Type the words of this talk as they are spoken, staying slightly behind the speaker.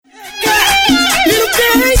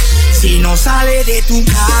no sale de tu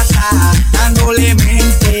casa dándole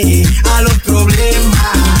mente a los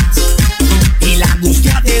problemas y la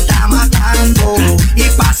angustia te está matando y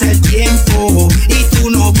pasa el tiempo y tú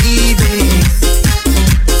no vives,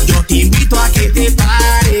 yo te invito a que te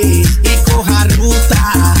pares y cojas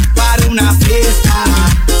ruta para una fiesta,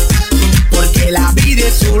 porque la vida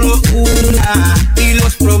es solo una y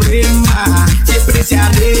los problemas siempre se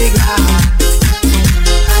arreglan.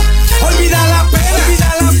 Olvida la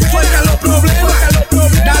pena, suelta los problemas,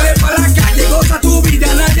 dale para la calle, goza tu vida,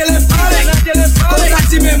 nadie le pare, total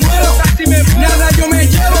si me muero, nada yo me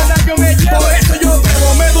llevo, por eso yo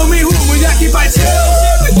bebo, me doy mi humo y de aquí para el cielo.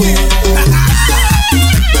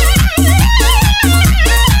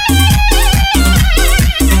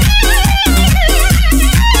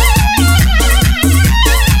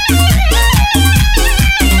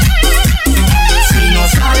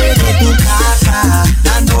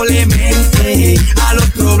 Mente a los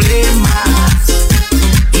problemas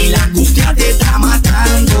y la angustia te está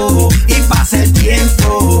matando y pasa el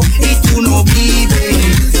tiempo y tú no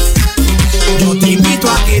vives, yo te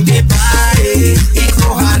invito a que te pares y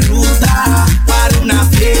cojas ruta para una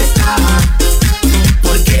fiesta,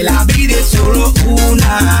 porque la vida es solo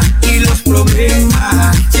una y los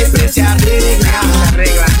problemas siempre se arreglan.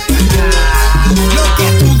 Lo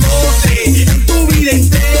que tú goces en tu vida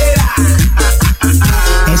entera,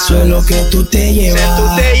 eso es lo que tú te llevas.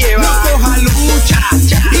 No cojas lucha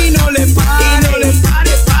y no le pares,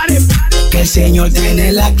 que el Señor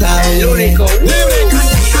tiene la clave.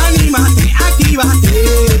 Levántate, anímate,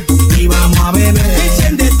 actívate y vamos a beber.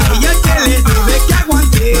 Enciéndete y el que le debe que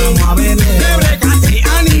aguante. Vamos a beber. Levántate,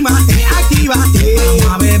 anímate, actívate. Vamos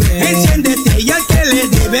a beber. Enciéndete y el que le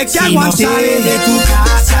debe que aguante. Si no sales de tu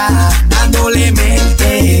casa dándole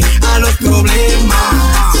mente a los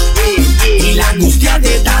problemas y la angustia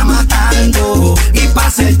te está matando y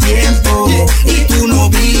pasa el tiempo y tú no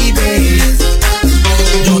vives,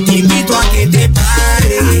 yo te invito a que te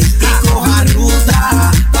pares y cojas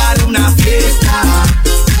ruta para una fiesta,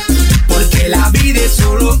 porque la vida es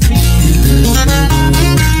solo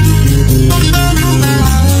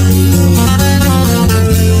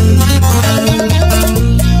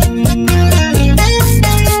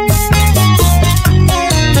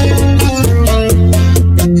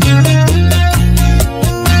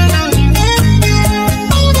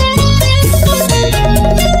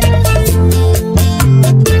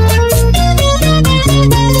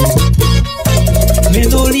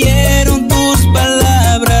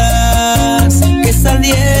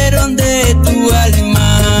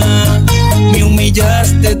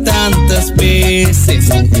tantas veces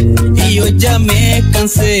y yo ya me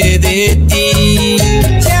cansé de ti.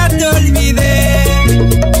 Ya te olvidé,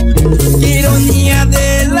 qué ironía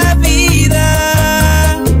de la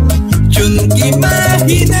vida. Yo nunca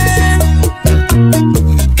imaginé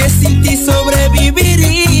que sin ti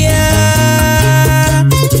sobreviviría.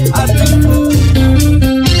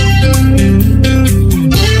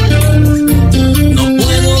 No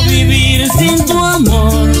puedo vivir sin tu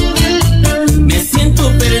amor,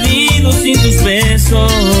 perdido sin tus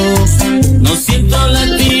besos, no siento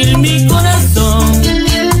latir mi corazón,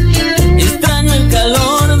 extraño el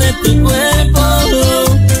calor de tu cuerpo,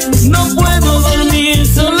 no puedo dormir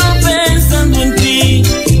solo pensando en ti,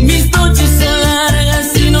 mis noches son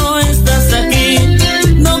largas y no estás aquí,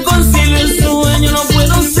 no concilio el sueño, no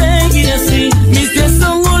puedo seguir así, mis días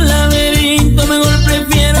son un laberinto, mejor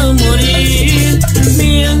prefiero morir,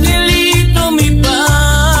 mi angelito, mi paz,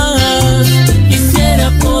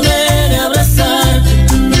 poder abrazar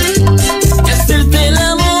y hacerte el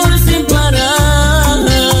amor sin parar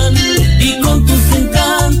y con tus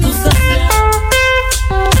encantos hacer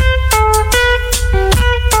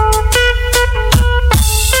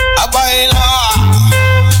a bailar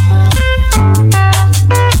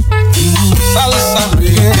salsa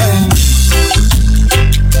bien.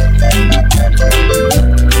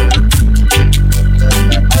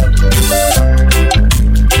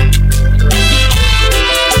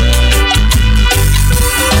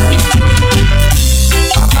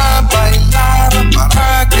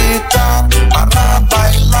 Para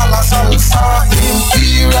bailar la salsa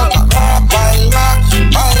imperial,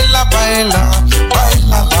 para bailar,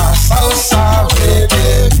 baila la salsa, baby.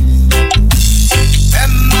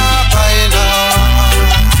 Ven a bailar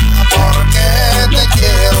porque te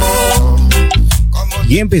quiero.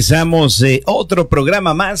 Y empezamos otro otro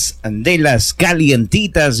programa más de las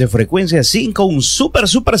calientitas de Frecuencia 5. Un súper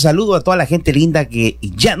saludo a toda la gente linda que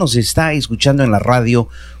ya nos está escuchando en la radio.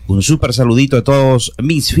 Un súper saludito a todos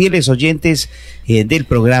mis fieles oyentes del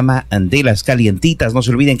programa de Las Calientitas. No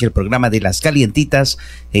se olviden que el programa de Las Calientitas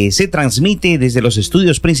se transmite desde los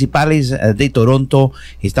estudios principales de Toronto.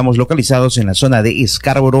 Estamos localizados en la zona de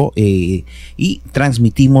Scarborough y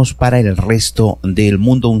transmitimos para el resto del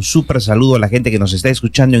mundo. Un súper saludo a la gente que nos está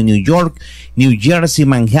escuchando en New York, New Jersey,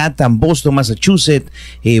 Manhattan, Boston, Massachusetts,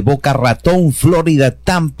 Boca Ratón, Florida,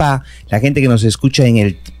 Tampa. La gente que nos escucha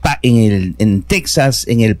en Texas,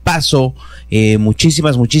 en El Paso.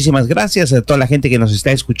 Muchísimas gracias a toda la gente que nos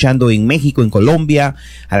está escuchando en México, en Colombia,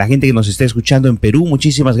 a la gente que nos está escuchando en Perú,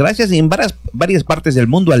 muchísimas gracias, y en varias partes del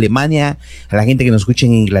mundo, Alemania, a la gente que nos escucha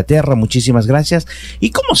en Inglaterra, muchísimas gracias. Y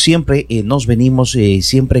como siempre, nos venimos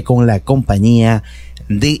siempre con la compañía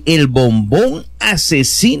de el bombón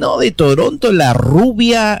asesino de Toronto, la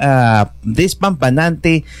rubia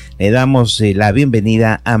despampanante. Le damos la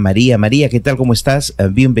bienvenida a María. María, ¿qué tal? ¿Cómo estás?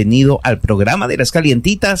 Bienvenido al programa de Las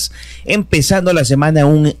Calientitas, empezando la semana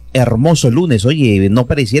un hermoso lunes. Oye, no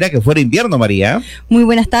pareciera que fuera invierno, María. Muy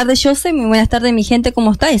buenas tardes, José, muy buenas tardes, mi gente,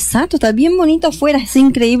 ¿cómo está? Exacto, está bien bonito afuera, es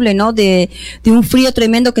increíble, ¿no? De un frío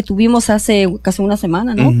tremendo que tuvimos hace casi una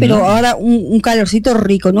semana, ¿no? Pero ahora un calorcito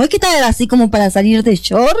rico, no es que está así como para salir de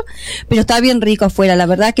short, pero está bien rico afuera, la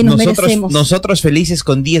verdad que merecemos. Nosotros felices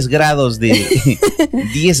con 10 grados de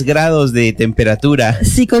 10 grados de temperatura.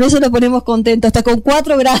 Sí, con eso nos ponemos contentos, hasta con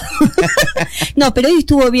 4 grados. No, pero hoy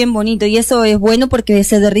estuvo bien bonito y eso es bueno porque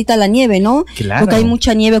se derrita la nieve, ¿no? Claro. Porque hay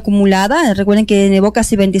mucha nieve acumulada. Recuerden que nevó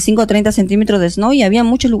casi 25 o 30 centímetros de snow y había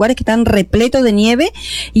muchos lugares que están repletos de nieve.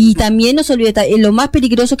 Y también no se olvide, lo más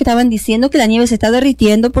peligroso que estaban diciendo, que la nieve se está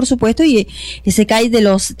derritiendo, por supuesto, y se cae de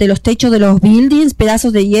los techos de los buildings,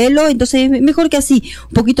 pedazos de hielo. Entonces mejor que así,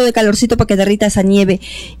 un poquito de calorcito para que derrita esa nieve.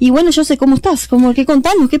 Y bueno, yo sé cómo estás, ¿qué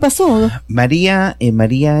contamos? ¿Qué pasó? María,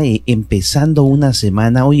 empezando una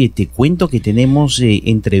semana, oye, te cuento que tenemos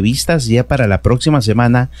entrevistas ya para la próxima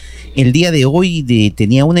semana. El día de hoy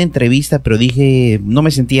tenía una entrevista, pero dije, no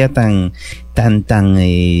me sentía tan,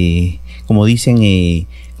 como dicen,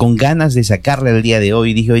 con ganas de sacarle el día de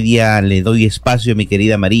hoy. Dije, hoy día le doy espacio a mi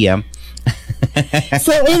querida María.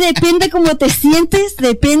 Depende cómo te sientes,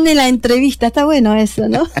 depende la entrevista. Está bueno eso,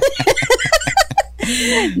 ¿no?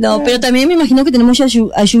 No, pero también me imagino que tenemos a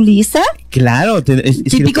Julissa. Claro,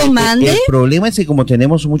 típico Mande. El problema es que como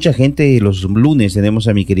tenemos mucha gente los lunes, tenemos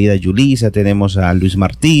a mi querida Julissa, tenemos a Luis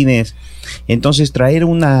Martínez, entonces traer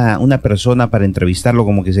una persona para entrevistarlo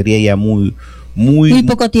como que sería ya muy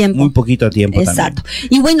poco tiempo. Muy poquito tiempo. Exacto. También.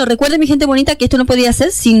 Y bueno, recuerden, mi gente bonita, que esto no podría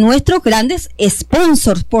ser sin nuestros grandes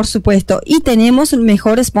sponsors, por supuesto. Y tenemos el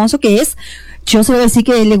mejor sponsor, que es, yo se voy a decir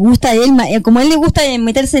que le gusta a él, como a él le gusta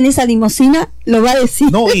meterse en esa limusina, lo va a decir.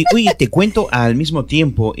 No, y te cuento al mismo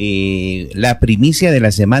tiempo, la primicia de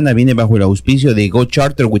la semana viene bajo el auspicio de Go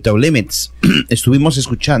Charter Without Limits. Estuvimos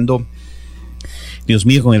escuchando, Dios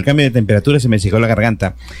mío, con el cambio de temperatura se me secó la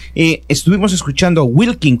garganta. Estuvimos escuchando a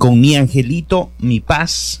Wilkin con Mi Angelito, Mi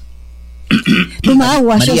Paz. Toma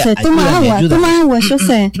agua, José, toma agua,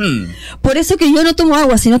 José. Por eso que yo no tomo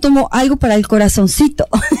agua, sino tomo algo para el corazoncito.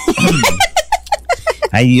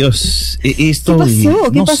 Ay, Dios, esto...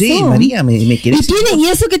 ¿Qué pasó? Sé, María, me querés... Y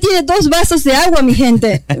eso que tiene 2 vasos de agua, mi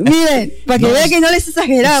gente. Miren, para que vean que no les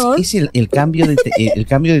exageramos. Es el cambio de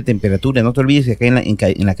temperatura. No te olvides que acá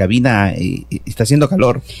en la cabina está haciendo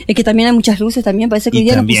calor. Es que también hay muchas luces también. Parece que hoy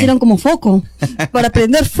día nos pusieron como foco para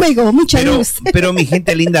prender fuego, mucha luz. Pero mi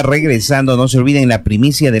gente linda, regresando, no se olviden, la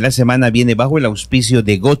primicia de la semana viene bajo el auspicio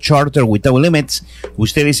de Go Charter Without Limits.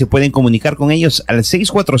 Ustedes se pueden comunicar con ellos al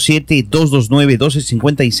 647-229-1256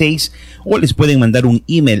 o les pueden mandar un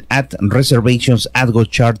email at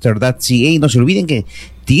reservations@gocharter.ca. No se olviden que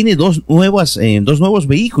tiene dos nuevos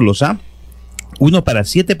vehículos, uno para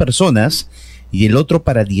 7 personas y el otro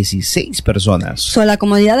para 16 personas. La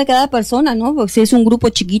comodidad de cada persona, ¿no? Porque si es un grupo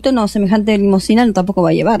chiquito, no, semejante limusina no tampoco va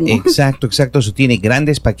a llevar, ¿no? Exacto, eso tiene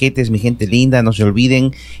grandes paquetes, mi gente linda. No se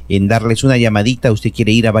olviden en darles una llamadita. Usted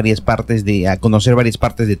quiere ir a conocer varias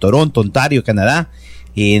partes de Toronto, Ontario, Canadá.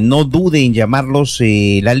 No dude en llamarlos,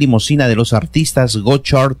 la limusina de los artistas Go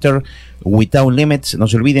Charter Without Limits. No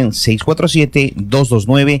se olviden,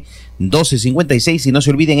 647-229-1256. Y no se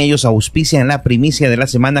olviden, ellos auspician la primicia de la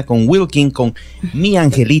semana con Wilkin, con Mi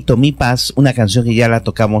Angelito, Mi Paz, una canción que ya la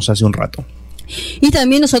tocamos hace un rato. Y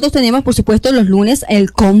también nosotros tenemos, por supuesto, los lunes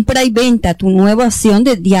el compra y venta, tu nueva acción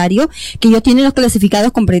de diario, que ellos tienen los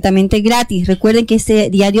clasificados completamente gratis. Recuerden que ese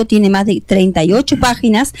diario tiene más de 38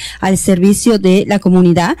 páginas al servicio de la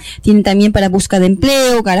comunidad. Tienen también para búsqueda de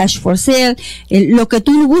empleo, garage for sale, lo que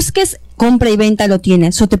tú busques, compra y venta lo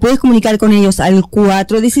tienen. So, te puedes comunicar con ellos al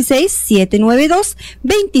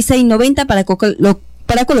 416-792-2690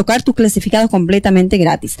 para colocar tus clasificados completamente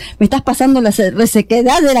gratis. Me estás pasando la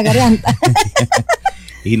resequedad de la garganta.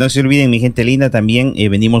 Y no se olviden, mi gente linda, también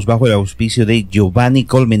venimos bajo el auspicio de Giovanni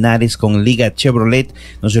Colmenares con Liga Chevrolet.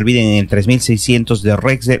 No se olviden, en el 3600 de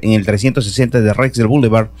Rexdale, en el 360 de Rexdale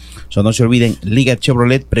Boulevard. No se olviden, Liga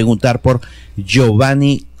Chevrolet, preguntar por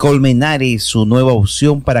Giovanni Colmenares, su nueva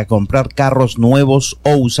opción para comprar carros nuevos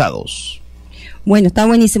o usados. Bueno, está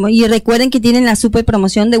buenísimo. Y recuerden que tienen la super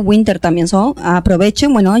promoción de Winter también.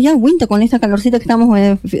 Aprovechen, bueno, ya Winter con esta calorcita que estamos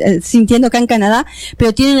sintiendo acá en Canadá,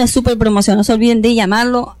 pero tienen la super promoción. No se olviden de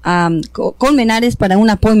llamarlo a Colmenares para un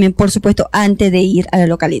appointment, por supuesto, antes de ir a la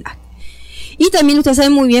localidad. Y también ustedes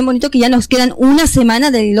saben muy bien, bonito, que ya nos quedan una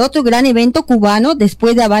semana del otro gran evento cubano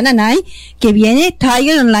después de Havana Night, que viene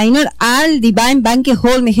Tiger Onliner al Divine Banquet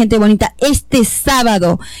Hall, mi gente bonita, este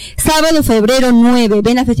sábado febrero 9.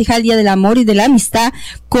 Ven a festejar el Día del Amor y de la Amistad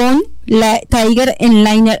con la Tiger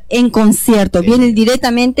Onliner en concierto. Vienen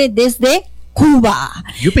directamente desde Cuba.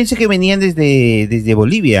 Yo pensé que venían desde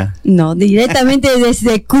Bolivia. No, directamente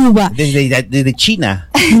desde Cuba. Desde China.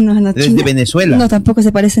 No, desde China. Venezuela. No, tampoco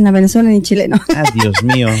se parecen a Venezuela ni chileno. Ah, Dios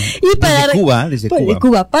mío. Y para desde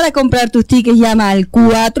Cuba. Para comprar tus tickets llama al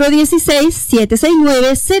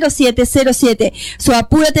 416-769-0707.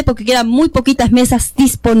 Apúrate porque quedan muy poquitas mesas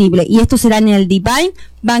disponibles. Y esto será en el Divine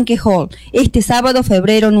Banquet Hall este sábado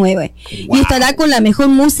febrero 9. Wow. Y estará con la mejor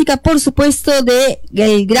música, por supuesto, de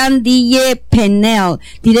el gran DJ Penel,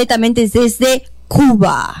 directamente desde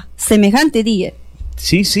Cuba. Semejante DJ.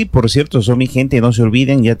 Sí, por cierto, son mi gente, no se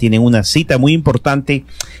olviden, ya tienen una cita muy importante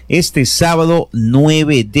este sábado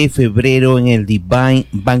 9 de febrero en el Divine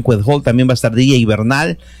Banquet Hall. También va a estar DJ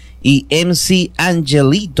Bernal y MC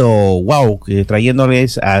Angelito, wow,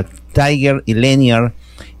 trayéndoles a Tiger y Lanier.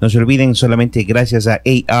 No se olviden, solamente gracias a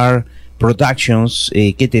AR Productions,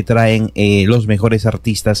 que te traen los mejores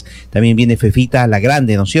artistas. También viene Fefita la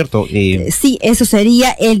Grande, ¿no es cierto? Sí, eso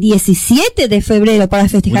sería el 17 de febrero para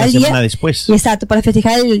festejar el día. Una semana después. Exacto, para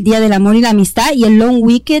festejar el Día del Amor y la Amistad y el Long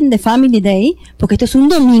Weekend de Family Day, porque esto es un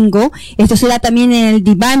domingo. Esto será también en el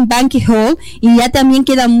Divine Banquet Hall y ya también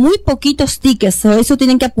quedan muy poquitos tickets. Eso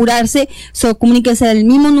tienen que apurarse. Comuníquense al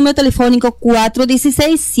mismo número telefónico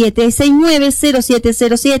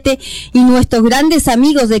 416-769-0707 y nuestros grandes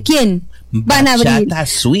amigos ¿de quién? Van a abrir. Bachata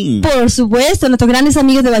Swing. Por supuesto, nuestros grandes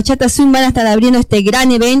amigos de Bachata Swing van a estar abriendo este gran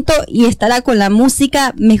evento y estará con la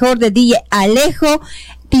música mejor de DJ Alejo,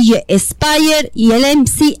 DJ Spire y el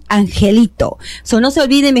MC Angelito. No se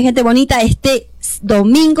olviden, mi gente bonita, este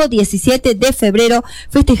domingo 17 de febrero,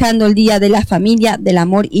 festejando el Día de la Familia, del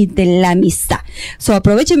Amor y de la Amistad.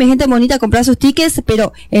 Aprovechen, mi gente bonita, a comprar sus tickets,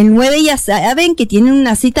 pero el 9 ya saben que tienen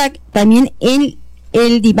una cita también en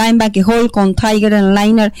el Divine Banquet Hall con Tiger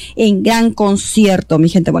Onliner en gran concierto, mi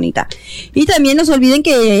gente bonita. Y también no se olviden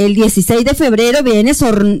que el 16 de febrero viene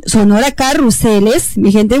Sonora Carruseles,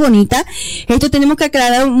 mi gente bonita. Esto tenemos que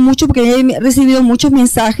aclarar mucho porque he recibido muchos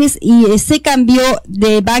mensajes y ese cambio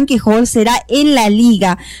de Banquet Hall será en la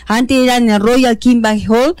Liga. Antes era en el Royal King Banquet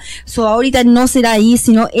Hall, ahorita no será ahí,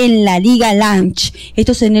 sino en la Liga Lounge.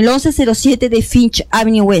 Esto es en el 1107 de Finch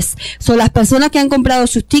Avenue West. Las personas que han comprado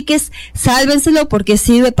sus tickets, sálvenselo porque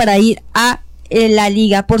sirve para ir a la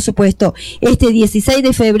liga, por supuesto. Este 16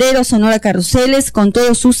 de febrero, Sonora Carruseles, con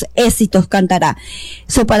todos sus éxitos, cantará.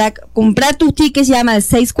 Para comprar tus tickets, llama al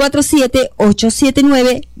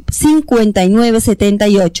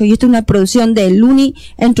 647-879-5978. Y esto es una producción de Looney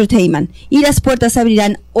Entertainment. Y las puertas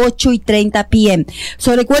abrirán 8:30 p.m.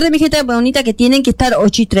 Recuerden, mi gente bonita, que tienen que estar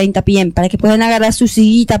 8:30 p.m. para que puedan agarrar su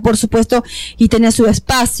sillita, por supuesto, y tener su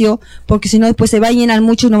espacio, porque si no, después se va a llenar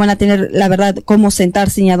mucho y no van a tener, la verdad, cómo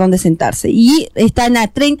sentarse ni a dónde sentarse. Y están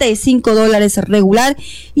a $35 regular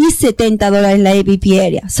y $70 la EVP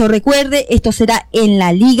Area. Recuerde, esto será en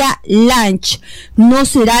la Liga Lounge, no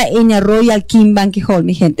será en el Royal King Banquet Hall,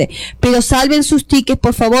 mi gente. Pero salven sus tickets,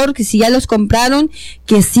 por favor, que si ya los compraron,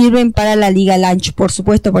 que sirven para la Liga Lounge, por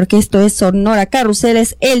supuesto, porque esto es Sonora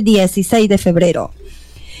Carruseles el 16 de febrero.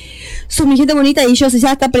 Mi gente bonita, y ellos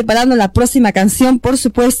ya están preparando la próxima canción, por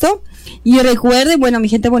supuesto. Y recuerden, bueno, mi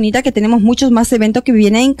gente bonita, que tenemos muchos más eventos que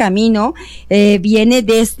vienen en camino. Viene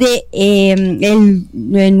desde el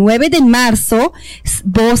 9 de marzo,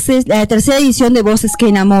 la tercera edición de Voces que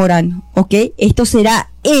Enamoran, ¿ok? Esto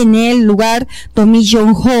será en el lugar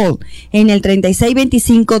Dominion Hall, en el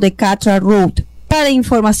 3625 de Catra Road. Para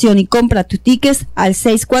información y compra tus tickets al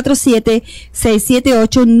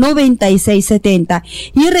 647-678-9670.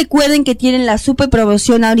 Y recuerden que tienen la super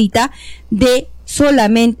promoción ahorita de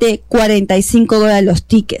solamente $45 los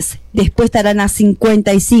tickets. Después estarán a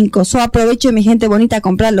 55. Aprovecho, mi gente bonita, a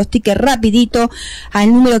comprar los tickets rapidito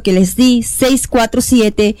al número que les di,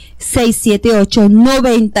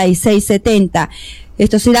 647-678-9670.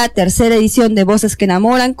 Esto será tercera edición de Voces que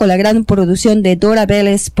Enamoran con la gran producción de Dora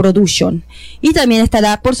Vélez Production. Y también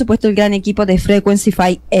estará, por supuesto, el gran equipo de Frequency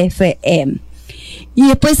 5 FM. Y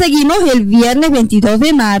después seguimos el viernes 22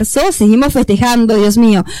 de marzo, seguimos festejando, Dios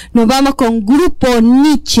mío. Nos vamos con Grupo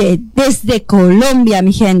Nietzsche desde Colombia,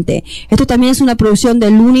 mi gente. Esto también es una producción de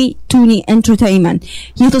Looney Tunes Entertainment.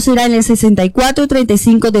 Y esto será en el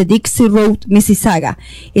 6435 de Dixie Road, Mississauga.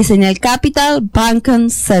 Es en el Capital Banking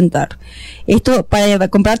Center. Esto, para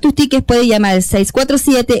comprar tus tickets, puedes llamar al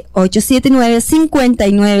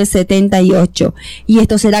 647-879-5978. Y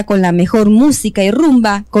esto será con la mejor música y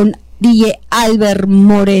rumba, con DJ Albert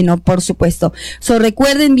Moreno, por supuesto.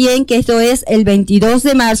 Recuerden bien que esto es el 22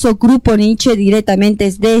 de marzo, Grupo Nietzsche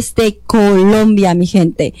directamente desde Colombia, mi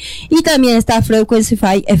gente. Y también está Frequency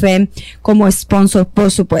 5 FM como sponsor, por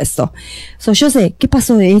supuesto. Yo sé, ¿qué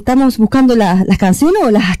pasó? ¿Estamos buscando las canciones o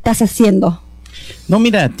las estás haciendo? No,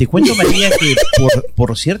 mira, te cuento, María, que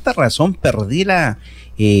por cierta razón perdí la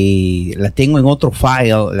tengo en otro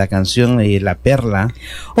file, la canción La Perla.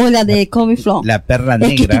 O la de Comic Flow. La Perla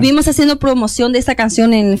Negra. Es que estuvimos haciendo promoción de esa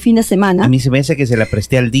canción en el fin de semana. A mí se me hace que se la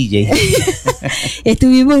presté al DJ.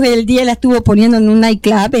 Estuvimos el día, la estuvo poniendo en un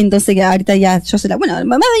nightclub, entonces ahorita ya yo se la... Bueno,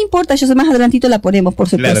 más importa, yo sé, más adelantito la ponemos, por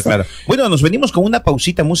supuesto. Claro. Bueno, nos venimos con una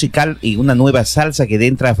pausita musical y una nueva salsa que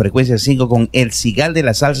entra a Frecuencia 5 con El Cigal de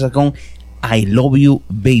la Salsa con I Love You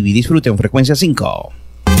Baby. Disfruten Frecuencia 5.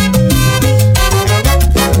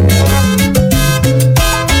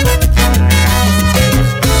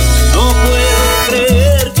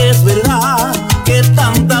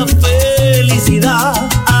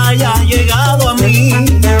 Haya llegado a mí y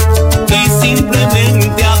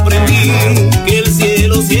simplemente aprendí que el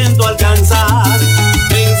cielo siento alcanzar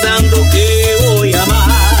pensando que voy a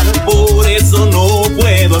amar, por eso no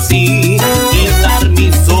puedo así quitar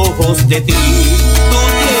mis ojos de ti. Tú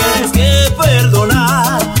tienes que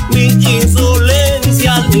perdonar mi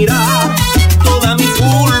insolencia al mirar, toda mi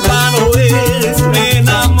culpa no es, me he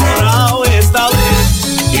enamorado esta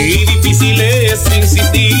vez y difícil es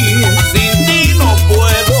insistir.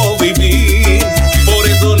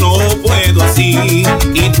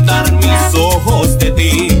 Quitar mis ojos de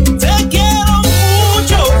ti. Te quiero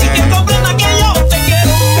mucho y que comprenda que yo te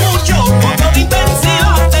quiero mucho. Con toda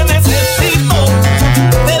intensidad te necesito.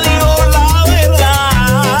 Te digo la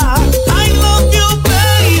verdad. I love you,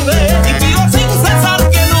 baby. Y pido sin cesar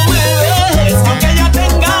que no me dejes. Aunque ya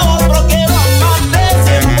tenga otro, quiero amarte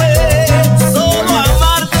siempre. Solo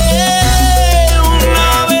amarte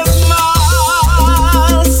una vez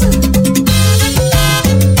más.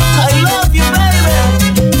 I love you, baby.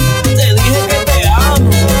 Te dije que te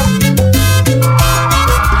amo.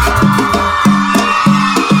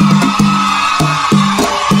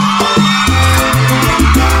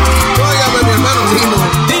 Óigame, mi hermano Nino.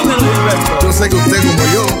 Dímelo, Gilberto. Yo sé que usted, como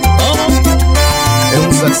yo, es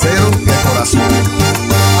un salsero de corazón.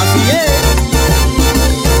 Así es.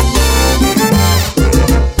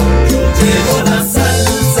 Llevo la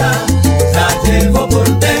salsa, la llevo por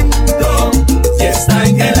dentro, y está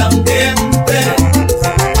en el ambiente.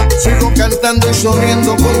 Sigo cantando y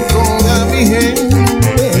sonriendo con toda mi gente.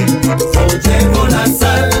 Yo llevo la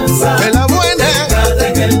salsa, De la buena, pegada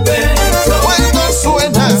en el pecho, cuando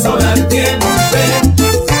suena, sol ardiente.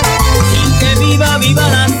 Y que viva, viva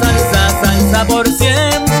la salsa, salsa por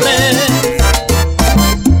siempre.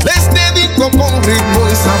 les dedico con ritmo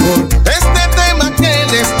y sabor este tema que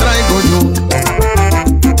les traigo yo.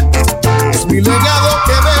 Es mi legado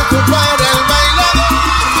que dejo para el bailador.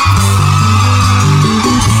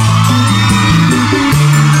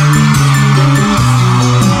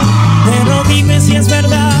 Pero dime si es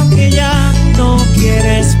verdad que ya no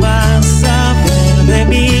quieres más saber de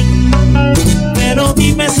mí. Pero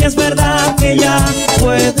dime si es verdad que ya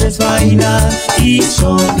puedes bailar y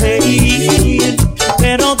sonreír.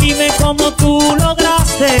 Pero dime cómo tú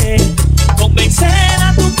lograste convencer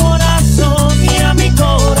a tu corazón y a mi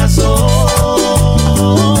corazón.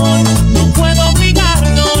 No puedo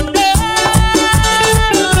obligarlo, no.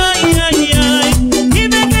 Ay, ay, ay.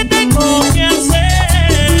 Dime qué tengo que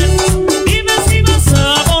hacer. Dime si vas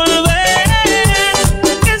a volver.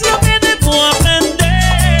 ¿Qué es lo que debo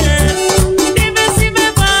aprender? Dime si me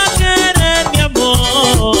va a querer, mi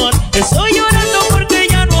amor. Estoy llorando porque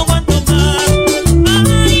ya no aguanto más.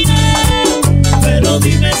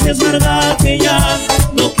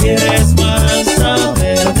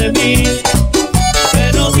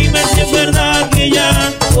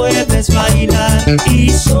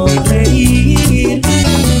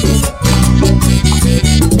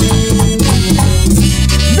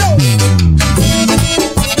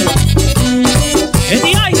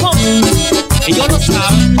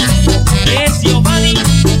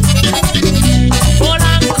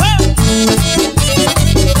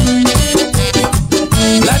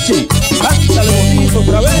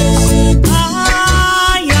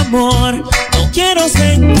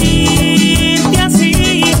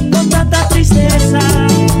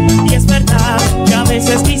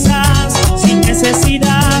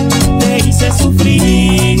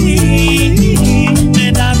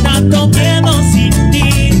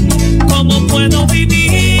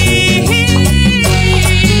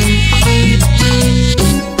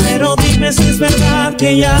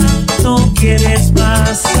 que ya no quieres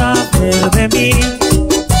más saber de mí.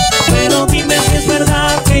 Pero dime si es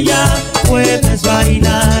verdad que ya puedes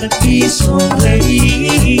bailar y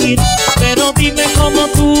sonreír. Pero dime cómo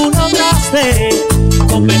tú lograste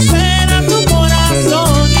convencer a tu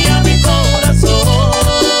corazón y a mi corazón.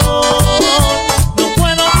 No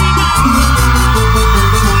puedo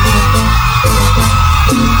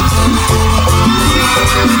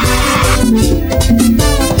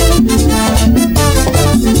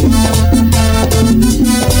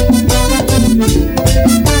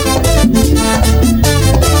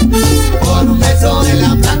Por un beso de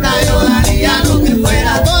la flaca yo daría lo que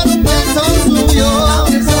fuera. Por un beso suyo,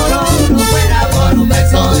 aunque solo uno fuera. Por un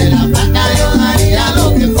beso de la flaca yo daría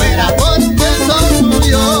lo que fuera. Por un beso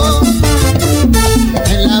suyo.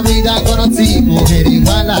 En la vida conocí mujer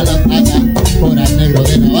igual a la flaca. Por el negro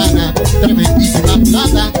de La Habana, tremendísima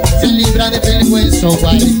plata. 100 libras de piel y hueso,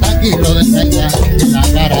 40 kilos de cerca. En la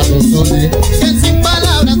cara dos soles, que sin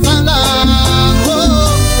palabras hablan.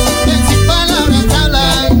 Oh, que sin palabras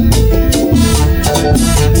hablan.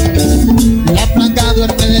 La flaca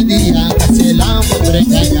duerme de día, casi el hambre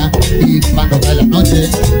engaña. Y cuando cae la noche,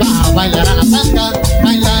 va a bailar a la zanca.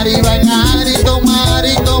 Bailar y bailar y tomar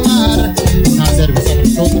una cerveza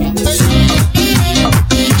tras otra.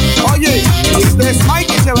 Oye, este es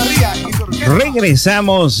Mike Echeverría.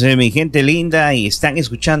 Regresamos, mi gente linda, y están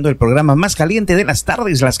escuchando el programa más caliente de las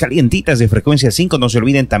tardes, Las Calientitas de Frecuencia 5. No se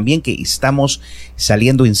olviden también que estamos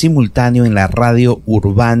saliendo en simultáneo en la radio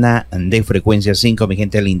urbana de Frecuencia 5, mi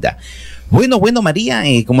gente linda. Bueno, María,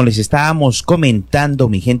 como les estábamos comentando,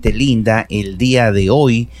 mi gente linda, el día de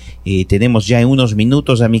hoy tenemos ya en unos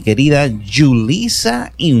minutos a mi querida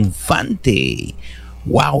Yulisa Infante.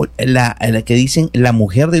 Wow, la que dicen la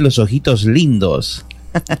mujer de los ojitos lindos.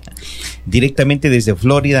 Directamente desde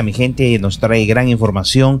Florida, mi gente, nos trae gran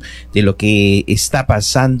información de lo que está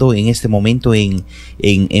pasando en este momento en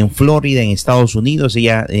Florida, en Estados Unidos.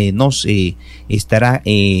 Ella nos estará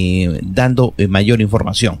dando mayor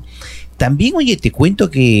información. También, oye, te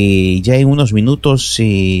cuento que ya en unos minutos,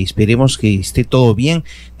 esperemos que esté todo bien.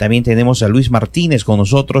 También tenemos a Luis Martínez con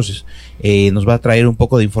nosotros, nos va a traer un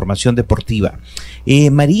poco de información deportiva.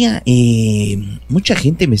 María, mucha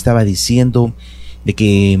gente me estaba diciendo de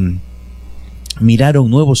que miraron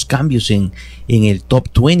nuevos cambios en el Top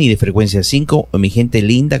 20 de Frecuencia 5. Mi gente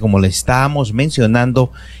linda, como le estábamos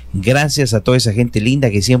mencionando, gracias a toda esa gente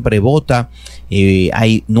linda que siempre vota.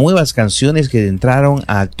 Hay nuevas canciones que entraron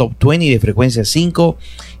al Top 20 de Frecuencia 5.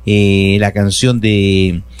 La canción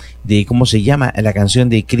de ¿cómo se llama? La canción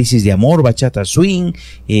de Crisis de Amor, Bachata Swing.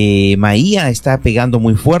 Maía está pegando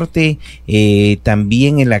muy fuerte.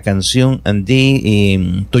 También en la canción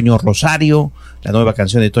de Toño Rosario, la nueva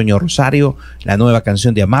canción de Toño Rosario, la nueva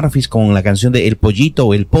canción de Amarfis con la canción de El Pollito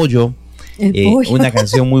o El Pollo. Una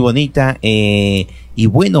canción muy bonita, y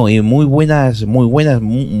bueno, muy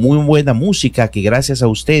buena música que gracias a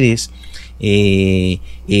ustedes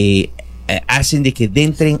hacen de que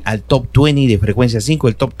entren al Top 20 de Frecuencia 5.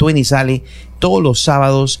 El Top 20 sale todos los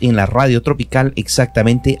sábados en la radio tropical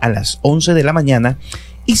exactamente a las 11 de la mañana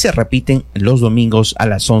y se repiten los domingos a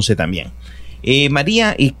las 11 también.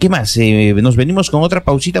 María, ¿y qué más? ¿Nos venimos con otra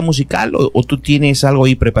pausita musical o tú tienes algo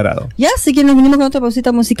ahí preparado? Ya, sí que nos venimos con otra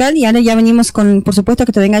pausita musical y ahora ya venimos con, por supuesto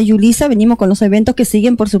que te venga Yulisa, venimos con los eventos que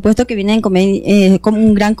siguen, por supuesto que vienen con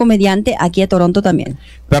un gran comediante aquí a Toronto también.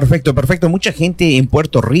 Perfecto. Mucha gente en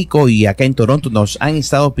Puerto Rico y acá en Toronto nos han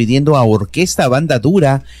estado pidiendo a Orquesta Banda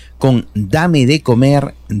Dura con Dame de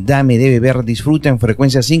Comer, Dame de Beber. Disfruten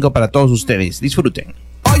Frecuencia 5 para todos ustedes. Disfruten.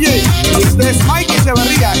 Oye, este es Mike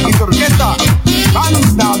Echeverría y su orquesta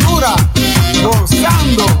Banda Dura,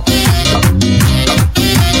 gozando.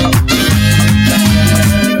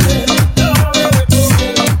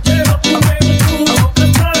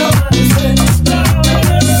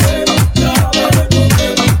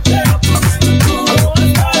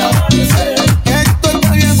 Esto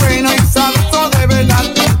está bien bueno y sabroso de verdad.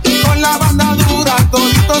 Con la Banda Dura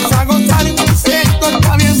toditos a gozar. Esto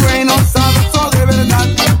está bien bueno, sabroso de verdad.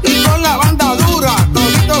 Y con la Banda Dura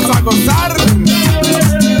toditos a gozar.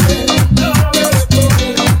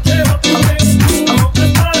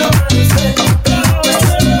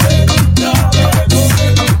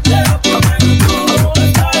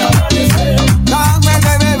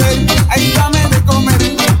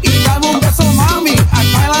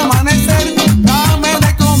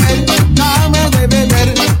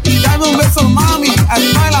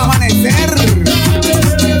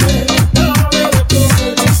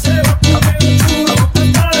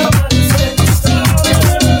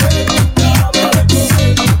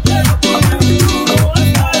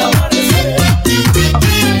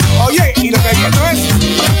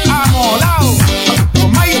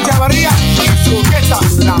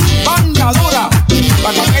 la banda dura.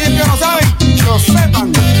 Para que aquellos que no saben, lo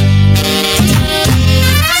sepan.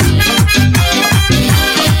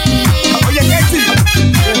 Oye, Kexi,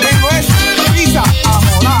 que tengo es pizza a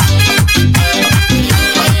molar.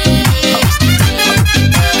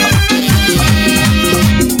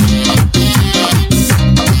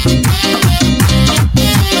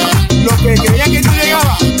 Lo que creía que no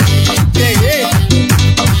llegaba, llegué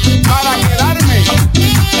para quedarme.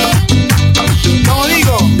 Como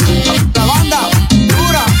digo, la banda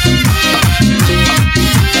dura.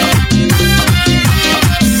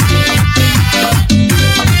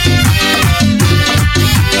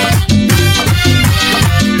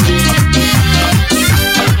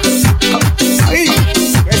 Ahí,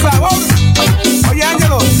 qué sabor. Oye,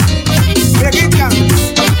 Ángelo, oye, Cristian.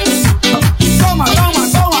 Toma, toma,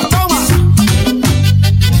 toma, toma.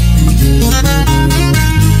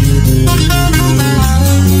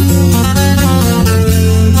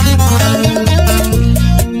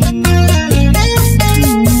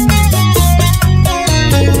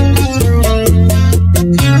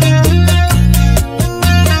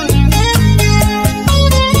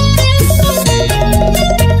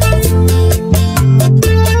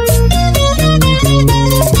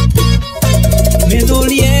 Me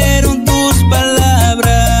dolieron tus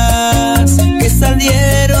palabras que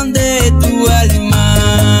salieron de tu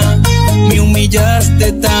alma. Me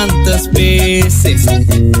humillaste tantas veces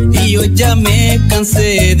y yo ya me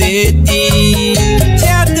cansé de ti.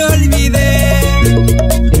 Ya te olvidé,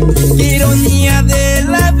 qué ironía de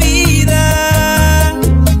la vida.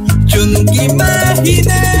 Yo nunca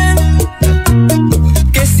imaginé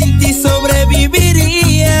que sin ti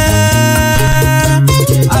sobreviviría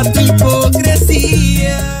a tu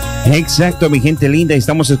hipocresía. Exacto, mi gente linda,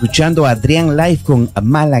 estamos escuchando a Adrián Live con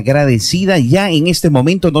Malagradecida. Ya en este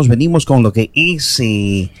momento nos venimos con lo que es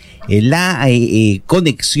la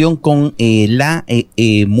conexión con la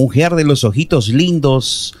mujer de los ojitos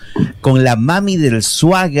lindos, con la mami del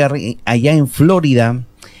swagger allá en Florida.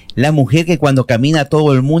 La mujer que cuando camina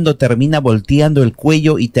todo el mundo termina volteando el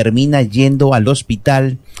cuello y termina yendo al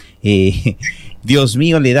hospital. Dios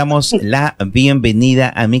mío, le damos la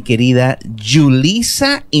bienvenida a mi querida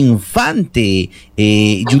Yulisa Infante.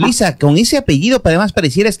 Yulisa, con ese apellido, además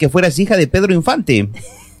parecieras que fueras hija de Pedro Infante.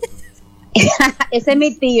 Ese es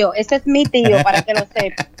mi tío, para que lo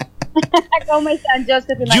sepa. ¿Cómo están,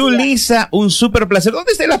 Joseph y María? Yulisa, un súper placer.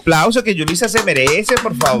 ¿Dónde está el aplauso que Yulisa se merece,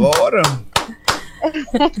 por favor?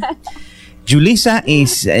 Yulisa,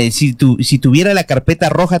 si tuviera la carpeta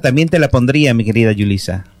roja también te la pondría, mi querida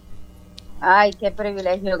Yulisa. Ay, qué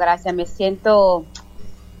privilegio, gracias. Me siento...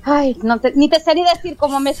 Ay, ni te sé ni decir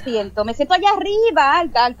cómo me siento. Me siento allá arriba,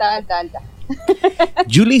 alta.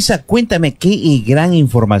 Yulisa, cuéntame qué gran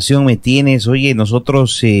información me tienes. Oye,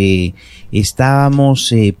 nosotros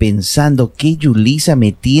estábamos pensando que Yulisa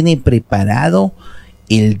me tiene preparado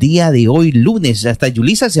el día de hoy, lunes. Hasta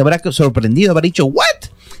Yulisa se habrá sorprendido, habrá dicho, ¿what?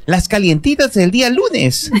 Las calientitas del día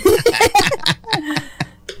lunes.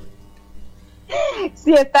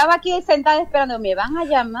 Si estaba aquí sentada esperando, ¿me van a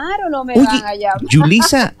llamar o no me van a llamar?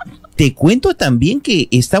 Yulisa, te cuento también que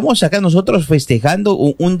estamos acá nosotros festejando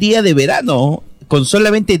un día de verano con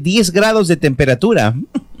solamente 10 grados de temperatura.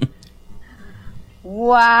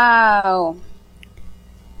 ¡Wow!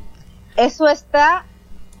 Eso está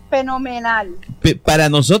fenomenal. Para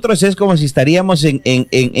nosotros es como si estaríamos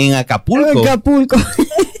en Acapulco.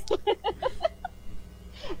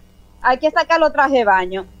 Hay que sacarlo traje de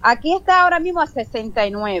baño. Aquí está ahora mismo a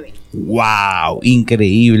 69. ¡Wow!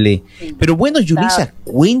 Increíble. Sí. Pero bueno, Yulisa,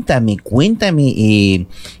 cuéntame.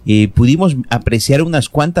 Pudimos apreciar unas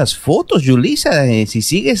cuantas fotos, Yulisa. Si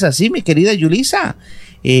sigues así, mi querida Yulisa,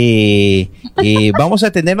 vamos a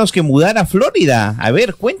tenernos que mudar a Florida. A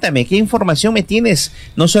ver, cuéntame, ¿qué información me tienes?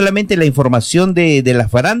 No solamente la información de la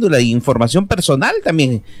farándula, información personal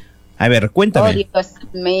también. A ver, cuéntame. Oh, Dios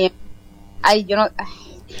mío. Ay, yo no...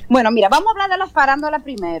 Bueno, mira, vamos a hablar de la farándula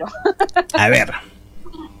primero. A ver.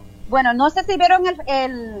 Bueno, no sé si vieron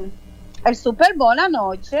el Super Bowl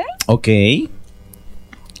anoche. Ok.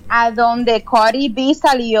 A donde Cardi B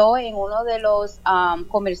salió en uno de los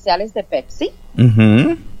comerciales de Pepsi.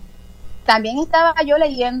 Uh-huh. También estaba yo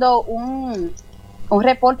leyendo un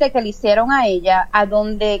reporte que le hicieron a ella, a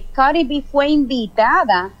donde Cardi B fue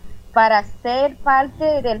invitada para ser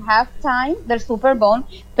parte del halftime del Super Bowl,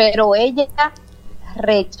 pero ella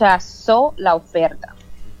rechazó la oferta.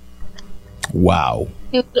 Wow.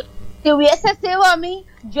 Si hubiese sido a mí,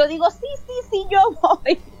 yo digo sí, yo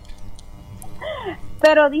voy.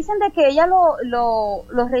 Pero dicen de que ella lo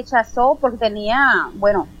rechazó porque tenía,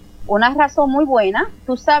 bueno, una razón muy buena.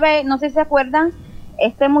 Tú sabes, no sé si se acuerdan,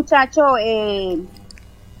 este muchacho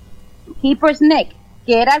Keeper's Neck,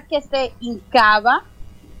 que era el que se hincaba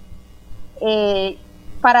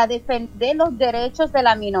para defender los derechos de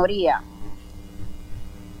la minoría.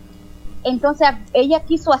 Entonces ella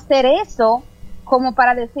quiso hacer eso como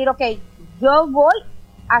para decir, ok, yo voy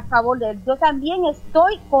a favor de él, yo también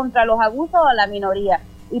estoy contra los abusos de la minoría,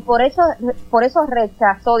 y por eso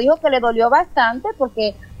rechazó. Dijo que le dolió bastante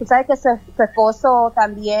porque tú sabes que su esposo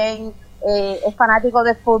también es fanático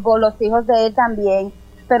de fútbol, los hijos de él también,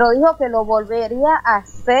 pero dijo que lo volvería a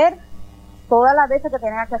hacer todas las veces que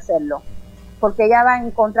tenía que hacerlo, porque ella va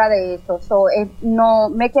en contra de eso. No,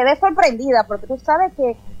 me quedé sorprendida porque tú sabes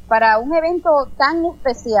que para un evento tan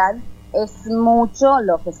especial es mucho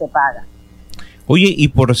lo que se paga. Oye, y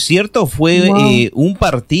por cierto, fue un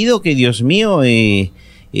partido que, Dios mío,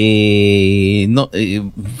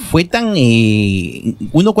 fue tan...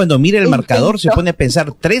 uno cuando mira el marcador se pone a pensar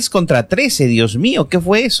 3-13, Dios mío, ¿qué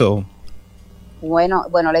fue eso? Bueno,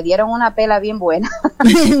 le dieron una pela bien buena.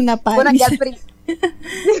 Una paliza.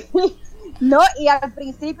 Bueno, no, y al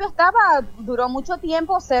principio duró mucho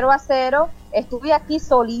tiempo 0-0. Estuve aquí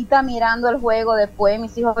solita mirando el juego, después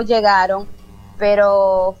mis hijos llegaron,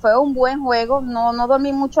 pero fue un buen juego. No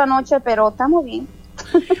dormí mucho anoche, pero estamos bien.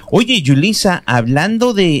 Oye, Yulisa,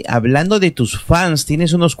 hablando de tus fans,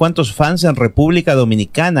 tienes unos cuantos fans en República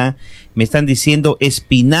Dominicana. Me están diciendo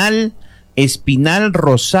Espinal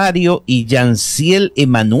Rosario y Yanciel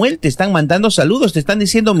Emanuel te están mandando saludos, te están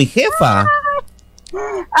diciendo mi jefa.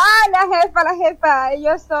 La jefa,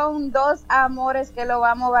 ellos son dos amores que lo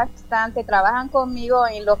amo bastante, trabajan conmigo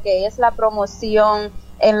en lo que es la promoción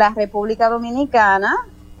en la República Dominicana.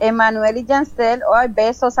 Emanuel y Yanciel,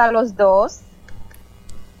 besos a los dos.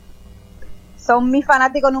 Son mi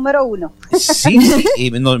fanático número 1. Sí,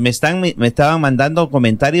 me estaban mandando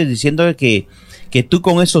comentarios diciendo que tú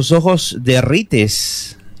con esos ojos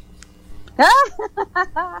derrites.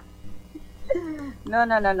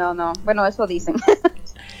 No. Bueno, eso dicen.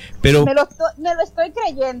 Pero me lo estoy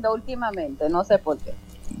creyendo últimamente, no sé por qué.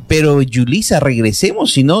 Pero Yulisa,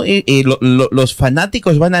 regresemos, si no, los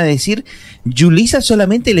fanáticos van a decir, Yulisa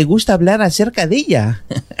solamente le gusta hablar acerca de ella.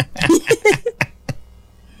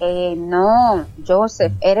 No,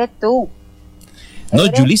 Joseph, eres tú. No,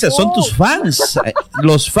 Yulisa, son tus fans.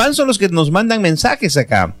 Los fans son los que nos mandan mensajes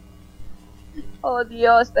acá. Oh,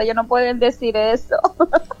 Dios, ellos no pueden decir eso.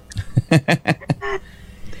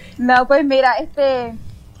 No, pues mira,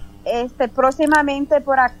 próximamente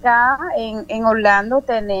por acá en Orlando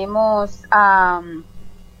tenemos a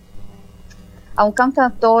un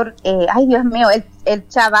cantautor, ay Dios mío, el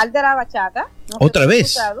chaval de la bachata. No sé ¿Otra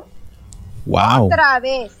vez? Wow. Otra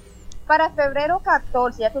vez. Para febrero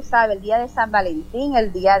 14, ya tú sabes, el día de San Valentín,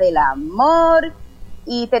 el día del amor.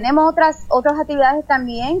 Y tenemos otras actividades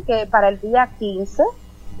también, que para el día 15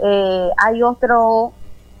 hay otro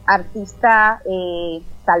artista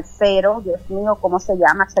salsero, Dios mío, ¿cómo se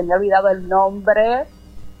llama? Se me ha olvidado el nombre.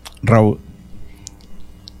 Raúl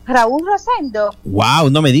Rosendo. Wow,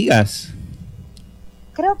 no me digas.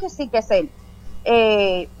 Creo que sí que es él.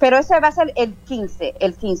 Pero ese va a ser el 15.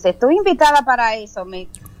 Estoy invitada para eso,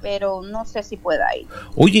 pero no sé si pueda ir.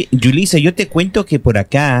 Oye, Yulisa, yo te cuento que por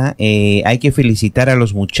acá hay que felicitar a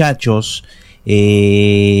los muchachos.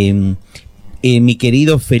 Mi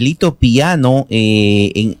querido Felito Piano,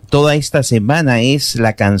 en toda esta semana es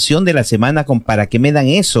la canción de la semana con ¿Para qué me dan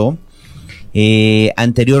eso?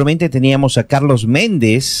 Anteriormente teníamos a Carlos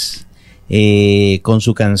Méndez con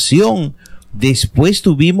su canción. Después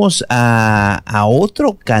tuvimos a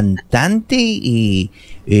otro cantante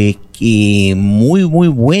muy muy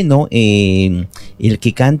bueno, el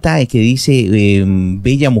que canta, que dice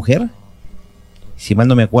Bella Mujer, si mal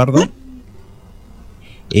no me acuerdo.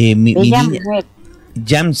 Mi niña,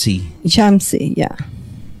 Jamsi, ya.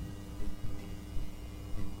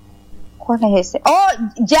 ¿Cuál es ese? Oh,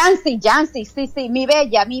 Jancy, sí, mi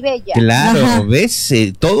bella. Claro, Ajá. ¿Ves?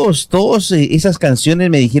 Todos esas canciones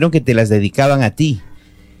me dijeron que te las dedicaban a ti.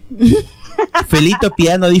 Felito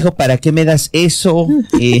Piano dijo, ¿para qué me das eso?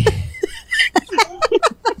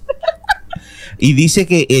 Y dice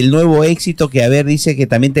que el nuevo éxito que dice que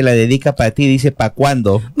también te la dedica para ti, dice, ¿para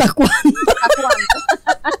cuándo? ¿Para cuándo?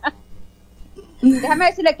 Déjame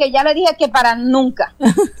decirle que ya le dije que para nunca.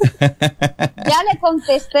 Ya le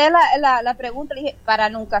contesté la pregunta, le dije, para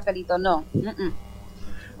nunca, Felito, no.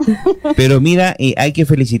 Pero mira, hay que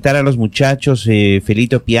felicitar a los muchachos,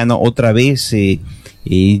 Felito Piano, otra vez,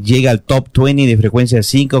 llega al top 20 de Frecuencia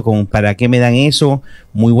 5 con ¿Para qué me dan eso?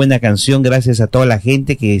 Muy buena canción, gracias a toda la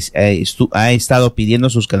gente que ha estado pidiendo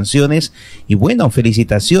sus canciones. Y bueno,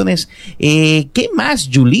 felicitaciones. ¿Qué más,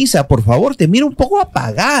 Yulisa? Por favor, te miro un poco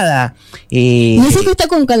apagada. Y eso que está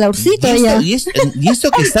con calorcito allá. Y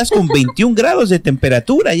esto que estás con 21 grados de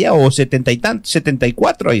temperatura ya, o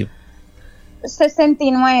 74 ahí.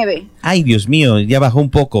 69. Ay, Dios mío, ya bajó un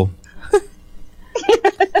poco.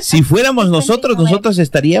 Si fuéramos nosotros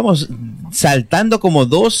estaríamos saltando como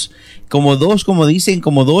dos conejos.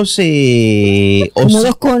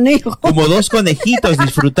 Como dos conejitos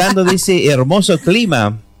disfrutando de ese hermoso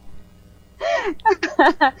clima.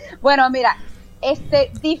 Bueno, mira,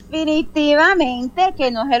 definitivamente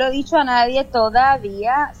que no se lo he dicho a nadie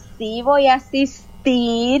todavía, sí voy a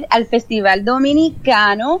asistir al Festival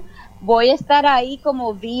Dominicano, voy a estar ahí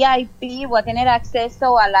como VIP, voy a tener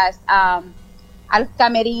acceso a a los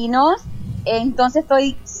camerinos, entonces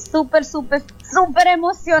estoy súper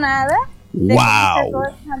emocionada de conocer todos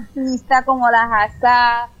los artistas como la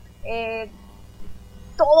Hazá,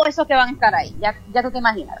 todo eso que van a estar ahí, ya tú te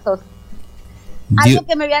imaginas. Entonces, algo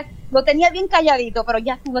que lo tenía bien calladito, pero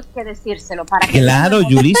ya tuve que decírselo para que... Claro,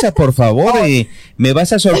 Yulisa, por favor, me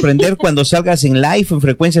vas a sorprender cuando salgas en live en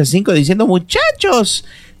Frecuencia 5 diciendo, muchachos,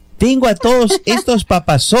 tengo a todos estos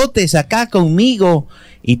papazotes acá conmigo,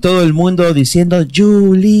 y todo el mundo diciendo,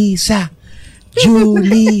 Yulisa,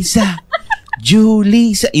 Yulisa,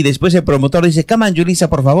 Yulisa, y después el promotor dice, come on, Yulisa,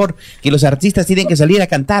 por favor, que los artistas tienen que salir a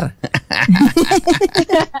cantar.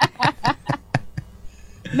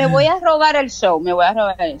 Me voy a robar el show.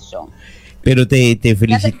 Pero te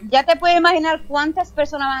felicito. Ya te puedes imaginar cuántas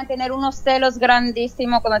personas van a tener unos celos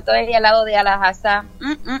grandísimos cuando estoy ahí al lado de Alhazá.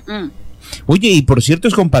 Oye, y por cierto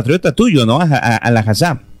es compatriota tuyo, ¿no?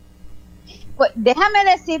 Alhazá. Pues déjame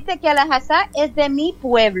decirte que Alhazá es de mi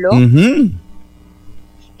pueblo. Uh-huh.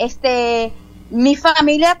 Mi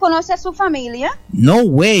familia conoce a su familia. No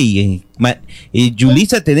way.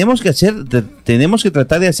 Yulisa, tenemos que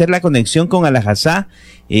tratar de hacer la conexión con Alhazá.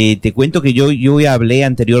 Te cuento que yo ya hablé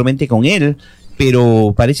anteriormente con él,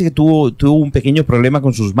 pero parece que tuvo un pequeño problema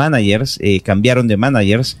con sus managers, cambiaron de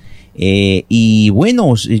managers. Y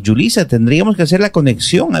bueno, Yulisa, tendríamos que hacer la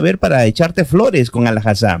conexión, a ver, para echarte flores con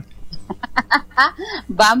Alhazá.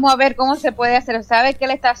 Vamos a ver cómo se puede hacer. Sabes que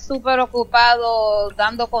él está súper ocupado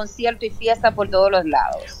dando concierto y fiesta por todos los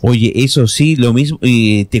lados. Oye, eso sí, lo mismo.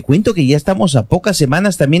 Te cuento que ya estamos a pocas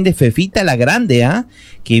semanas también de Fefita la Grande,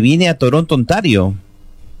 que viene a Toronto, Ontario.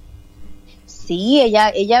 Sí,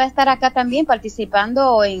 ella va a estar acá también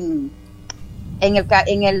participando en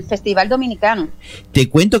el Festival Dominicano. Te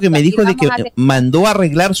cuento que me dijo de que mandó a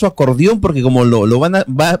arreglar su acordeón porque como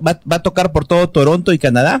va a tocar por todo Toronto y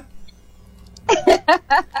Canadá.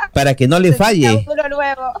 Para que no le falle.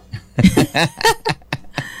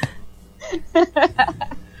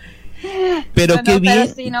 Pero no, qué bien.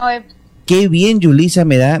 Pero sí, no, qué bien, Yulisa,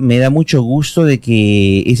 me da mucho gusto de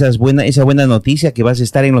que esa buena noticia que vas a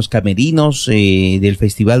estar en los camerinos del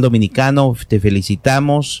Festival Dominicano. Te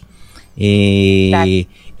felicitamos.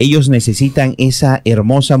 Ellos necesitan esa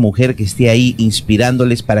hermosa mujer que esté ahí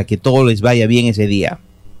inspirándoles para que todo les vaya bien ese día.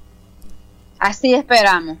 Así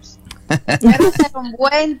esperamos. Quiero hacer un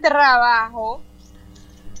buen trabajo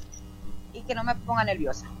y que no me ponga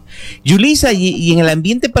nerviosa. Yulisa, y en el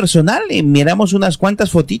ambiente personal miramos unas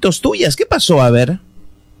cuantas fotitos tuyas. ¿Qué pasó? A ver.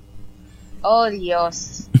 Oh,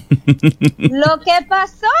 Dios. Lo que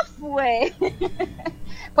pasó fue...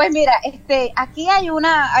 Pues mira, aquí hay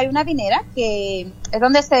una vinera que es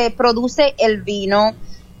donde se produce el vino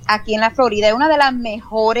aquí en la Florida. Es una de las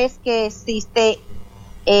mejores que existe,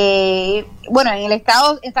 bueno, en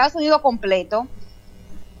Estados Unidos completo.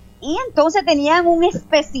 Y entonces tenían un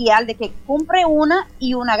especial de que compre una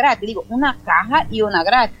y una gratis. Digo, una caja y una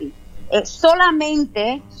gratis.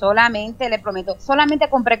 Solamente, le prometo, solamente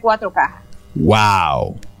compré 4 cajas.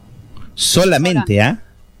 ¡Wow! Solamente, ¿ah?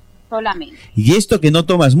 Solamente. Y esto que no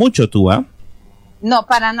tomas mucho tú, ¿ah? No,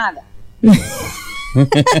 para nada.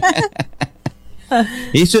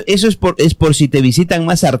 Eso es por si te visitan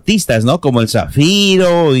más artistas, ¿no? Como el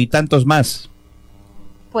Zafiro y tantos más.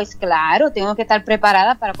 Pues claro, tengo que estar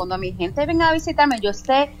preparada para cuando mi gente venga a visitarme, yo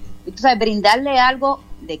sé, tú sabes, brindarle algo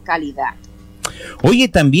de calidad. Oye,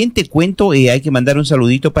 también te cuento, hay que mandar un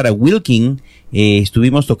saludito para Wilkin.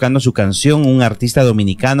 Estuvimos tocando su canción, un artista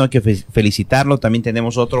dominicano, hay que felicitarlo. También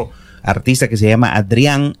tenemos otro artista que se llama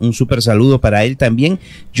Adrián, un súper saludo para él también.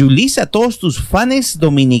 Yulisa, todos tus fans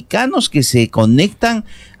dominicanos que se conectan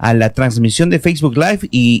a la transmisión de Facebook Live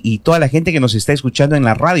y toda la gente que nos está escuchando en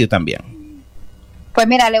la radio también. Pues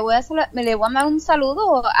mira, le voy a dar un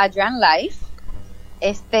saludo a Adrián Live.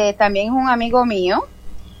 también es un amigo mío.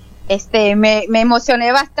 Me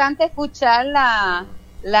emocioné bastante escuchar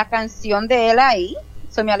la canción de él ahí.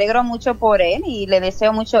 Me alegro mucho por él y le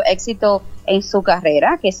deseo mucho éxito en su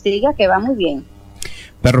carrera, que siga, que va muy bien.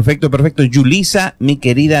 Perfecto. Yulisa, mi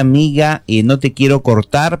querida amiga, no te quiero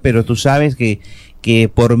cortar, pero tú sabes que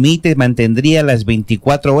por mí te mantendría las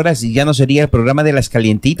 24 horas y ya no sería el programa de las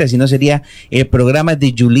calientitas, sino sería el programa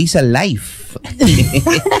de Yulisa Live.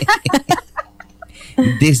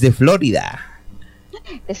 Desde Florida.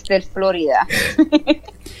 Desde Florida.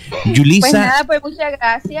 Yulisa. Pues nada, pues muchas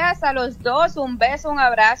gracias a los dos. Un beso, un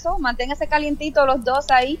abrazo. Manténganse calientitos los dos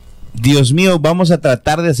ahí. Dios mío, vamos a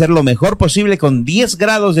tratar de hacer lo mejor posible con 10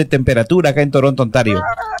 grados de temperatura acá en Toronto, Ontario.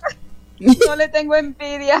 No le tengo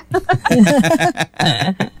envidia.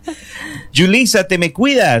 Yulisa, te me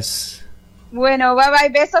cuidas. Bueno, bye bye.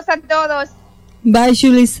 Besos a todos. Bye,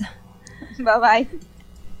 Yulisa. Bye bye.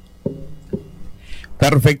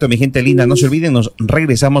 Perfecto, mi gente linda, no se olviden, nos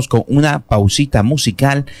regresamos con una pausita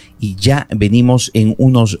musical y ya venimos en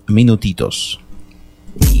unos minutitos.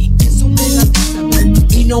 Y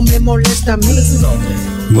no me molesta a mí.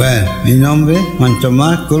 Bueno, mi nombre es Juan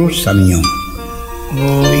Tomás Cruz Samión.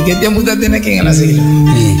 ¿Y qué tiempo usted tiene aquí en el asilo?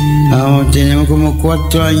 Tenemos como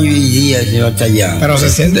 4 años y días de batalla. Pero se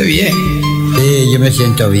siente bien. Sí, yo me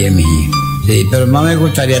siento bien, mi hijo. Sí, pero más me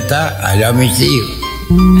gustaría estar al lado de mis hijos.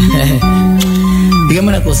 Dígame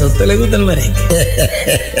una cosa, ¿a usted le gusta el merengue?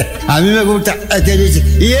 A mí me gusta, que dice,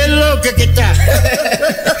 y es lo que está.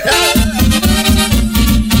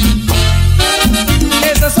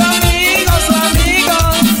 Ese es su amigo,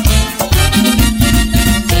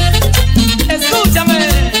 Escúchame.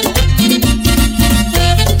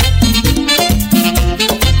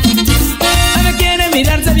 Ahora quiere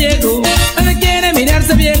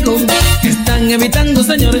mirarse viejo. Están evitando,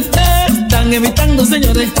 señores,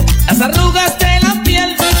 las arrugas de la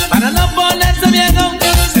piel para no ponerse viejo.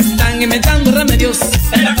 Se están inventando remedios.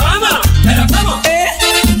 ¿Pero cómo?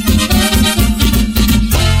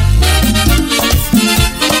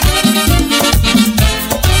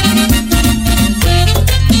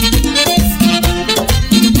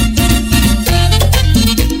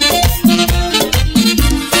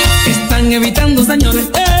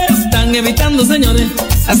 Están evitando, señores,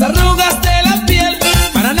 las arrugas de la piel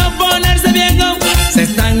para no ponerse viejo. Se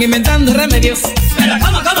están inventando remedios. Pero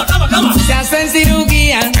 ¿cómo? Se hacen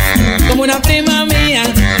cirugía como una prima mía.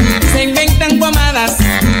 Se inventan pomadas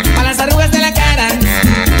para las arrugas de la cara.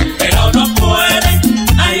 Pero no pueden,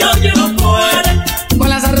 no pueden. Con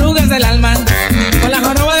las arrugas del alma, con la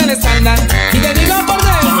joroba de la espalda. Y te digo por qué.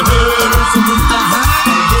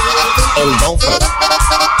 El Donfre,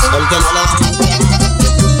 el que no le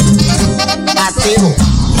da activo.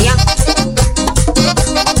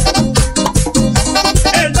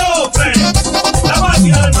 El Donfre, la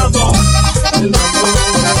máquina del mambo.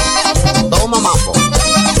 Toma mambo.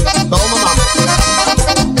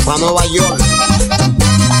 Pa' Nueva York.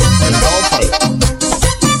 El Donfre.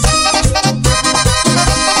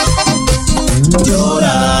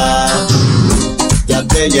 Llora, ya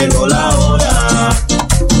te llegó la hora.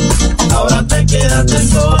 Ahora te quedaste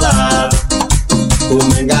sola. Tú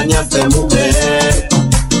me engañaste, mujer,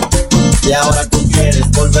 y ahora tú quieres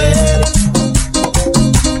volver.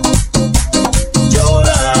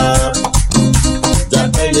 Llora, ya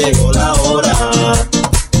te llegó la hora.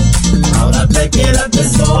 Ahora te quedaste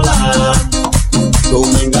sola. Tú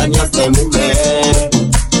me engañaste, mujer,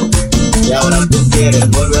 y ahora tú quieres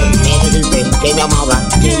volver. Me dijiste que me amaba,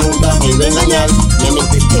 que nunca me iba a engañar. Me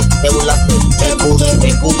mentiste, te burlaste, te pude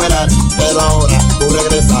recuperar. Pero ahora tú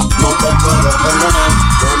regresas, no te puedo perdonar.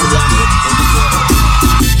 Yo me llamo,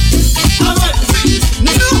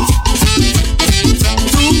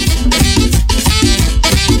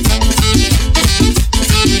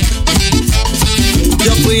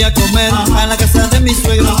 Yo fui a comer a la casa de mi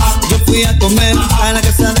suegra. Yo fui a comer a la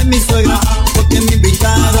casa de mi suegra. Porque me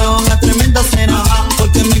invitaron a tremenda cena.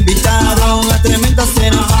 Porque me invitaron a tremenda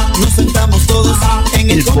cena. Nos sentamos todos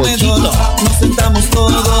en el comedor. Nos sentamos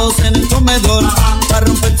todos en el comedor. Para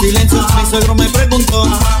romper silencio, mi suegro me preguntó.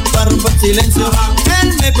 Para romper silencio,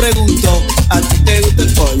 él me preguntó: ¿a ti te gusta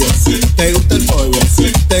el pollo? ¿Te gusta el pollo?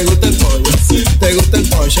 ¿Te gusta el pollo? ¿Te gusta el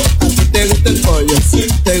pollo? ¿A ti te gusta el pollo?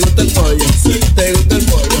 ¿Te gusta el pollo? ¿Te gusta el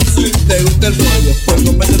pollo? ¿Te gusta el pollo? Pues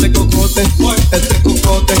comete este cocote, este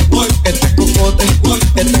cocote, este cocote,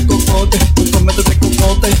 este cocote. Pues comete este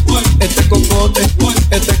cocote, este cocote,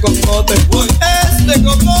 este cocote, este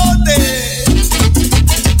cocote.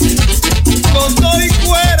 Con todo y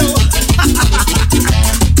cuero.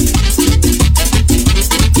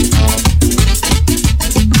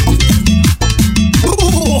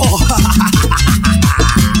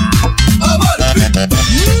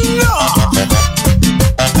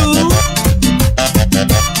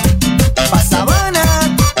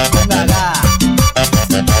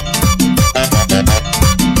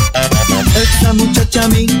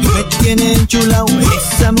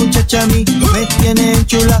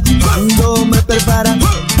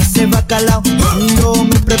 bacalao. Cuando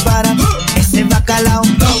me preparan ese bacalao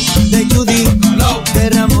de Judy, de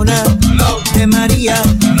Ramona, de María,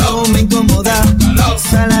 no me incomoda.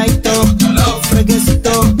 Saladito,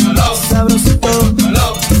 fresquecito, sabrosito.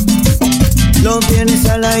 Lo tiene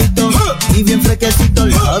saladito y bien fresquecito.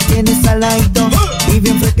 Lo tiene saladito y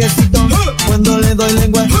bien fresquecito. Cuando le doy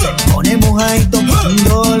lengua se pone mojadito.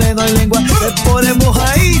 Cuando le doy lengua se pone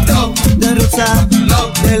mojadito. De rosa,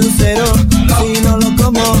 de lucero, si no lo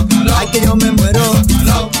como, ay que yo me muero.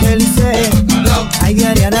 De Lice, ay de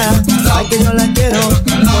Ariana, ay que yo la quiero.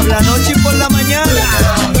 Por la noche y por la mañana.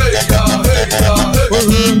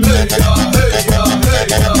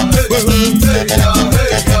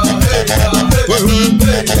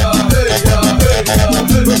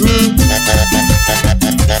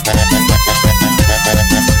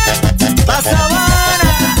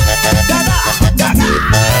 Pasabana, gaga, gaga.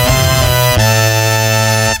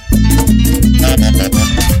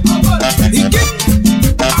 ¿Y qué?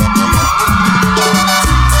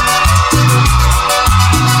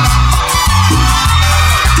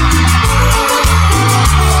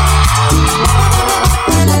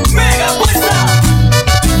 Mega fuerza.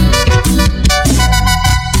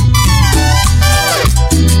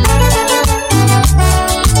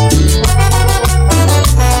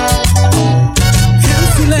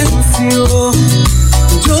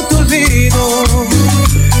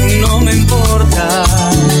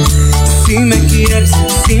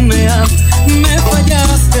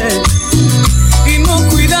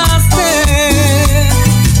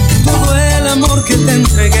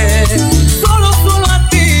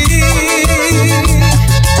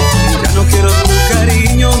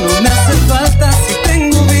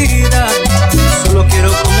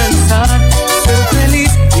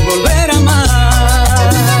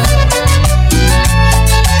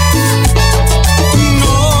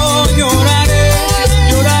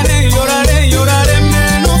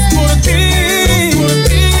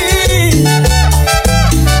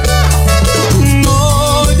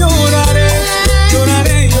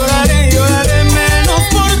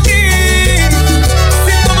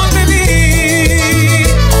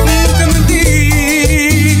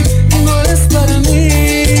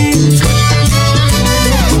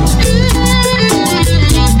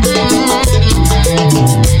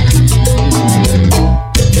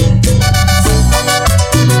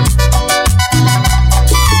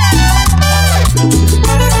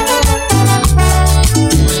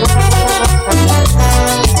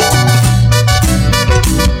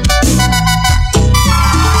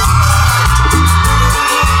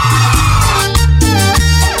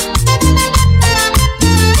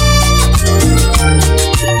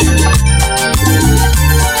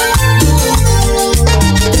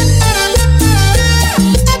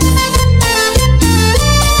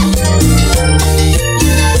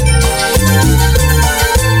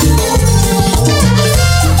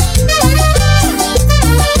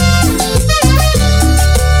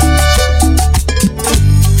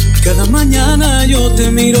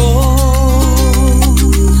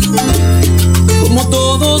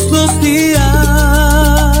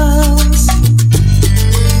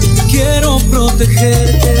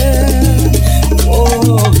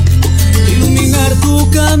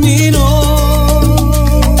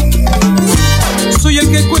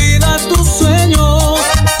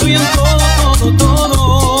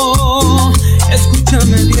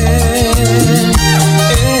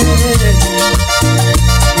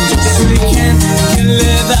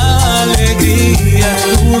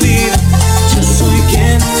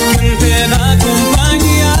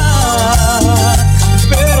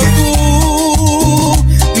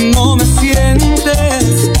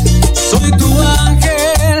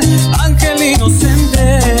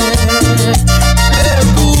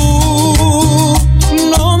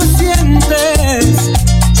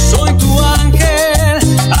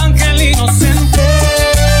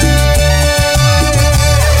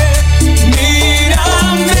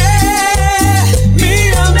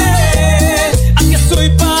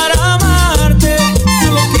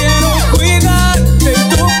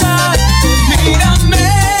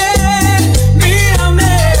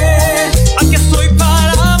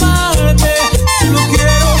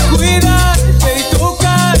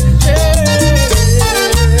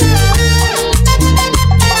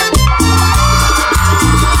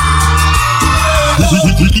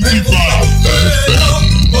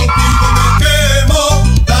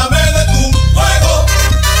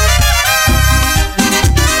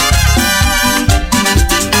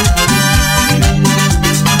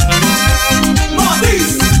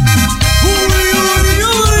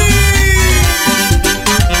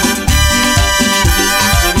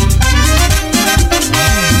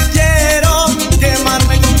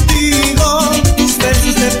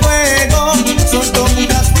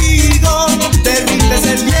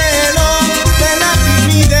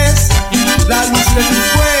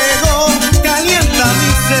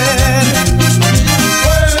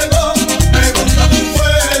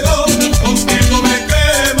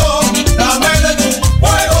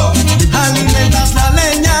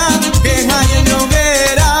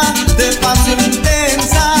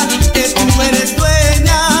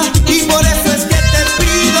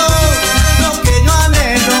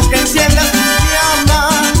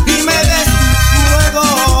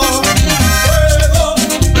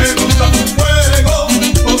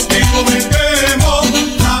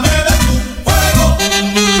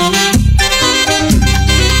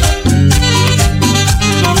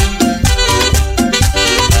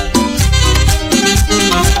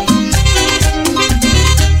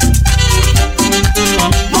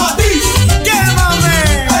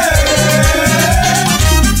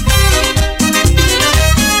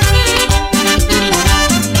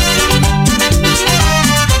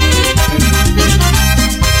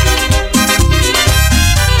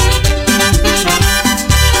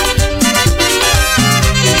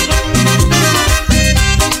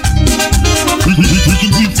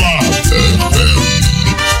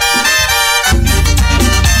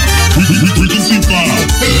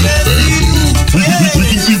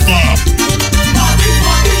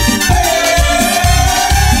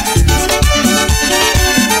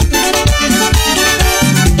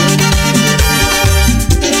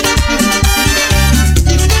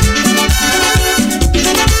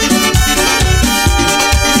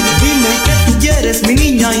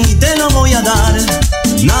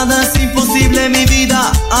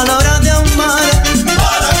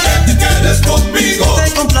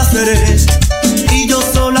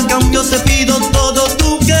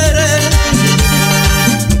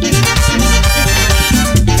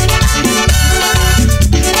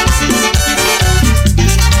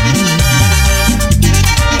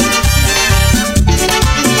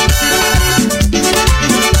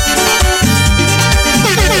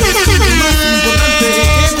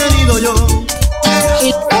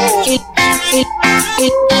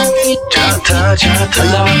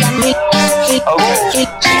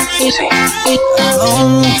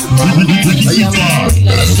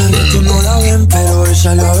 Tú no la ven, pero él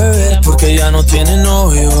salió a beber porque ya no tiene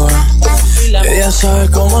novio. Ella sabe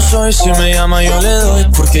cómo soy, si me llama yo le doy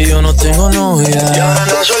porque yo no tengo novia.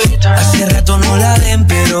 Hace rato no la ven,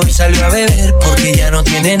 pero hoy salió a beber porque ya no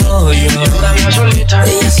tiene novio.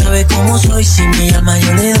 Ella sabe cómo soy, si me llama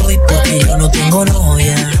yo le doy porque yo no tengo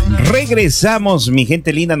novia. Regresamos, mi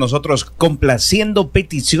gente linda, nosotros complaciendo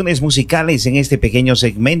peticiones musicales en este pequeño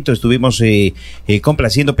segmento. Estuvimos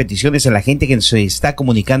complaciendo peticiones a la gente que se está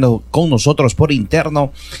comunicando con nosotros por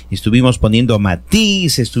interno. Estuvimos poniendo a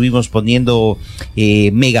Matiz, estuvimos poniendo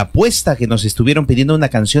Megapuesta, que nos estuvieron pidiendo una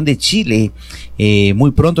canción de Chile.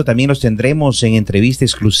 Muy pronto también los tendremos en entrevista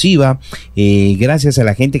exclusiva. Gracias a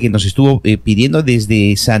la gente que nos estuvo pidiendo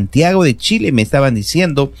desde Santiago de Chile, me estaban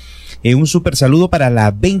diciendo. Un súper saludo para la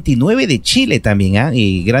 29 de Chile también,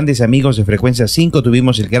 y grandes amigos de Frecuencia 5,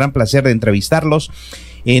 tuvimos el gran placer de entrevistarlos.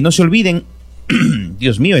 No se olviden,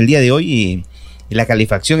 Dios mío, el día de hoy la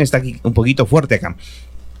calefacción está aquí un poquito fuerte acá.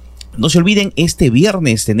 No se olviden, este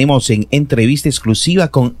viernes tenemos en entrevista exclusiva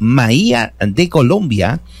con Maía de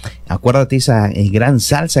Colombia. Acuérdate esa gran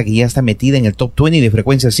salsa que ya está metida en el top 20 de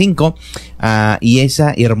Frecuencia 5. Y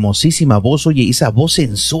esa hermosísima voz, oye, esa voz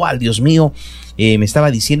sensual, Dios mío. Me estaba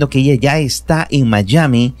diciendo que ella ya está en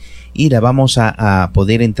Miami y la vamos a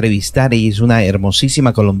poder entrevistar. Ella es una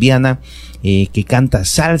hermosísima colombiana que canta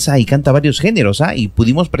salsa y canta varios géneros, y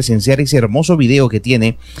pudimos presenciar ese hermoso video que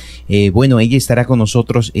tiene. Bueno, ella estará con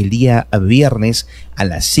nosotros el día viernes a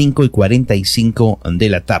las 5:45 de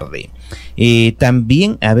la tarde.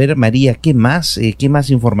 También, a ver, María, ¿qué más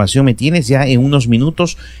información me tienes? Ya en unos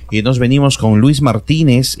minutos nos venimos con Luis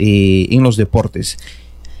Martínez en los deportes.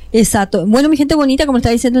 Exacto. Bueno, mi gente bonita, como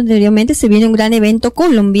estaba diciendo anteriormente, se viene un gran evento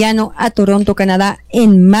colombiano a Toronto, Canadá,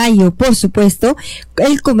 en mayo, por supuesto.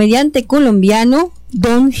 El comediante colombiano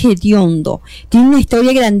Don Gediondo tiene una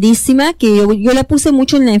historia grandísima que yo la puse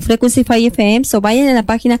mucho en Frequency 5 FM, so vayan a la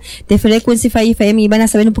página de Frequency 5 FM y van a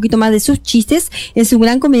saber un poquito más de sus chistes. Es un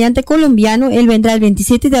gran comediante colombiano. Él vendrá el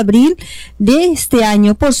 27 de abril de este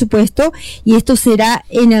año, por supuesto, y esto será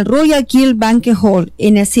en el Royal Kill Banquet Hall,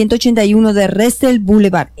 en el 181 de Restel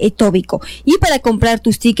Boulevard, Etobicoke. Y para comprar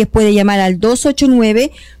tus tickets puede llamar al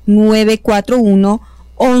 289-941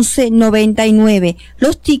 $11.99.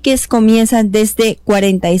 Los tickets comienzan desde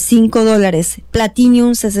 $45,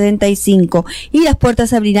 Platinum 65, y las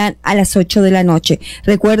puertas abrirán a las 8 de la noche.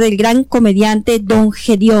 Recuerde, el gran comediante Don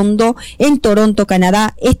Gediondo en Toronto,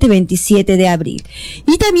 Canadá, este 27 de abril.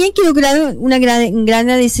 Y también quiero dar un gran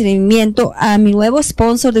agradecimiento a mi nuevo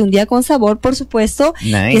sponsor de Un Día con Sabor, por supuesto,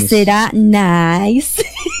 que será Nice.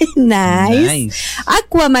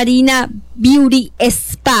 Aquamarina Beauty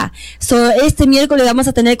Spa. Este miércoles vamos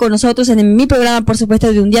a tener con nosotros en mi programa, por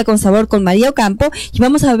supuesto, de Un Día con Sabor con María Ocampo, y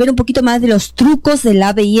vamos a ver un poquito más de los trucos de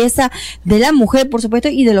la belleza de la mujer, por supuesto,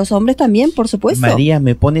 y de los hombres también, por supuesto. María,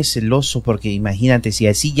 me pone celoso porque imagínate, si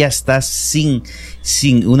así ya estás sin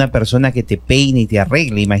una persona que te peine y te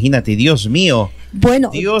arregle, imagínate, Dios mío.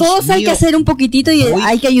 Bueno, todos hay que hacer un poquitito y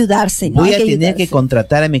hay que ayudarse, ¿no? Voy a tener que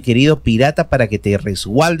contratar a mi querido pirata para que te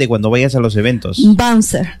resguarde cuando vayas a los eventos. Un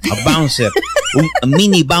bouncer. Un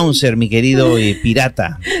mini bouncer, mi querido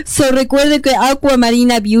pirata. Recuerde que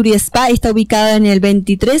Aquamarina Beauty Spa está ubicada en el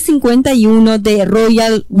 2351 de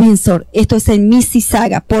Royal Windsor. Esto es en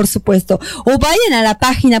Mississauga, por supuesto. O vayan a la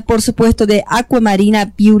página, por supuesto, de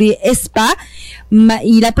Aquamarina Beauty Spa,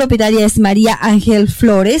 y la propietaria es María Ángel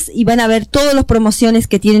Flores, y van a ver todas las promociones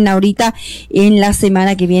que tienen ahorita en la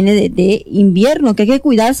semana que viene de invierno, que hay que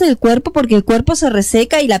cuidarse del cuerpo porque el cuerpo se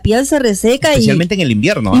reseca y la piel se reseca. Especialmente en el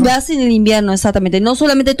invierno. Y vas en el invierno, exactamente. No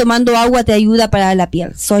solamente tomando agua te ayuda para la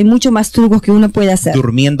piel. Hay muchos más trucos que uno puede hacer.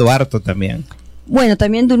 Durmiendo harto también. Bueno,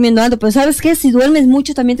 también durmiendo harto, pero ¿sabes qué? Si duermes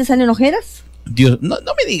mucho también te salen ojeras. Dios, no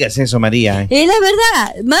me digas eso, María. Es la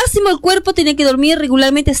verdad. Máximo el cuerpo tiene que dormir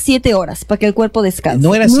regularmente 7 horas para que el cuerpo descanse.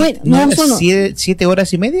 ¿No era 7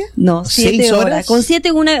 horas y media? No, 7 horas. Con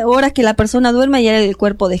 7 horas que la persona duerma ya el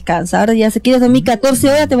cuerpo descansa. Ahora ya si quieres dormir 14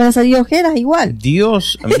 horas te van a salir ojeras igual.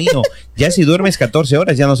 Dios mío, ya si duermes 14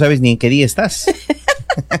 horas ya no sabes ni en qué día estás.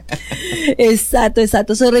 Exacto.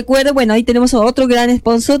 Recuerda, bueno, ahí tenemos otro gran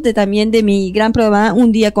sponsor también de mi gran programa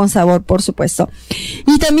Un Día con Sabor, por supuesto.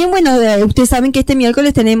 Y también, bueno, ustedes saben que este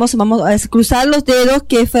miércoles vamos a cruzar los dedos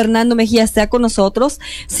que Fernando Mejía esté con nosotros,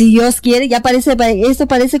 si Dios quiere. Ya eso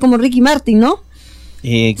parece como Ricky Martin, ¿no?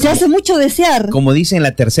 Se hace mucho desear. Como dicen,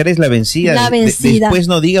 la tercera es la vencida. La vencida. Después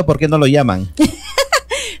no diga por qué no lo llaman.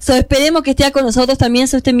 Esperemos que esté con nosotros también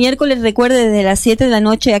este miércoles. Recuerde, desde las 7 de la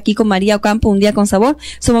noche aquí con María Ocampo, Un Día con Sabor.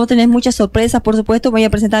 Vamos a tener muchas sorpresas, por supuesto. Voy a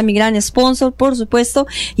presentar a mi gran sponsor, por supuesto,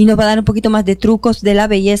 y nos va a dar un poquito más de trucos de la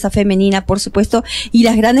belleza femenina, por supuesto, y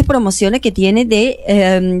las grandes promociones que tiene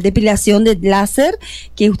de depilación de láser,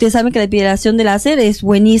 que ustedes saben que la depilación de láser es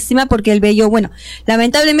buenísima porque el vello, bueno,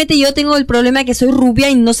 lamentablemente yo tengo el problema de que soy rubia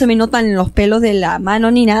y no se me notan los pelos de la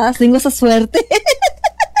mano ni nada. Tengo esa suerte.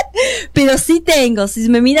 Pero sí tengo, si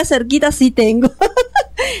me mira cerquita sí tengo.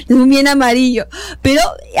 Es bien amarillo. Pero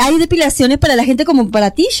hay depilaciones para la gente como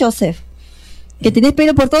para ti, Joseph, que tienes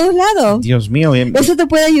pelo por todos lados. Dios mío, eso te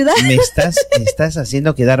puede ayudar. Me estás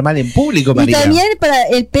haciendo quedar mal en público, María. Y también para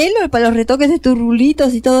el pelo, para los retoques de tus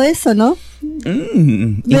rulitos y todo eso, ¿no?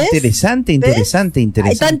 Interesante.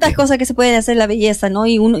 Hay tantas cosas que se pueden hacer en la belleza, ¿no?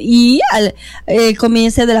 Y el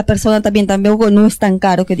conveniencia de la persona también no es tan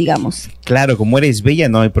caro que digamos. Claro, como eres bella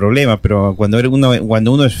no hay problema, pero cuando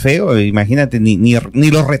uno es feo, imagínate, ni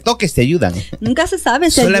los retoques te ayudan. Nunca se sabe,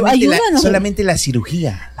 solamente la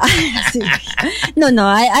cirugía. Sí. No,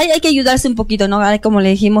 hay que ayudarse un poquito, ¿no? Como le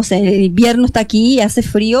dijimos, el invierno está aquí, hace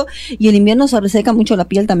frío y el invierno se reseca mucho la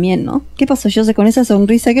piel también, ¿no? ¿Qué pasó, José, con esa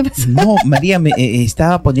sonrisa? ¿Qué pasó? No, María,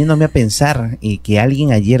 estaba poniéndome a pensar que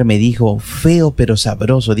alguien ayer me dijo feo pero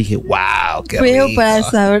sabroso. Dije, wow, qué feo rico. Para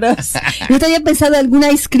sabroso. ¿No te había pensado algún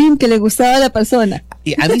ice cream que le gustaba a la persona?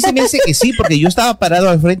 Y a mí se me hace que sí, porque yo estaba parado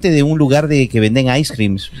al frente de un lugar que venden ice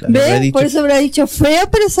creams. Por eso habrá dicho feo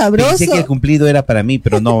pero sabroso. Pensé que el cumplido era para mí,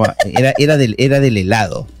 pero no, era del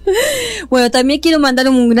helado. Bueno, también quiero mandar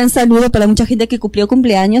un gran saludo para mucha gente que cumplió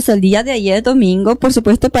cumpleaños el día de ayer, domingo. Por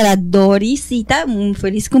supuesto, para Dorisita. Un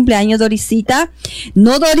feliz cumpleaños, Dorisita.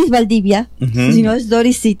 No Doris Valdivia, sino es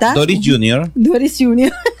Dorisita. Doris Junior. Doris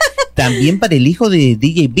Junior. También para el hijo de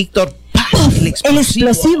DJ Víctor. El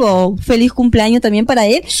explosivo. Feliz cumpleaños también para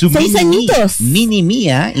él. 6 añitos. Mini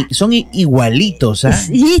mía. Son igualitos, ¿ah?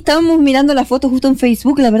 Sí, estábamos mirando la foto justo en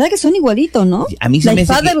Facebook. La verdad que son igualitos, ¿no? A mí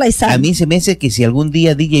se me hace que si algún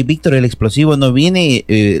día DJ Víctor el explosivo no viene,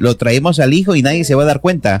 lo traemos al hijo y nadie se va a dar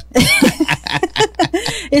cuenta.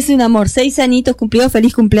 Es un amor, 6 añitos cumplió,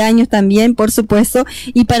 feliz cumpleaños también, por supuesto,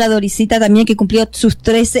 y para Dorisita también, que cumplió sus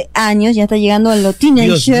 13 años, ya está llegando a los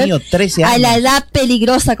teenagers, Dios mío, 13 años. A la edad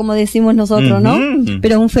peligrosa, como decimos nosotros, ¿no?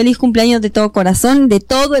 Pero un feliz cumpleaños de todo corazón, de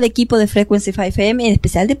todo el equipo de Frequency 5 FM, en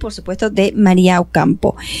especial de, por supuesto, de María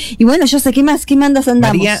Ocampo. Y bueno, yo sé, ¿qué mandas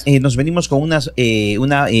andamos? María, nos venimos con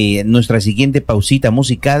nuestra siguiente pausita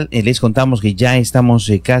musical. Les contamos que ya estamos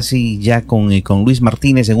casi ya con Luis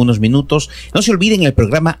Martínez en unos minutos. No se olviden el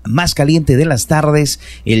programa más caliente de las tardes.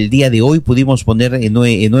 El día de hoy pudimos poner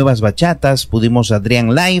nuevas bachatas, pudimos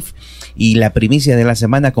Adrián Live y la primicia de la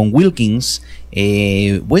semana con Wilkins.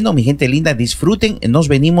 Bueno, mi gente linda, disfruten. Nos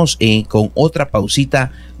venimos con otra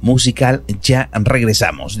pausita musical. Ya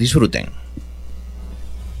regresamos. Disfruten.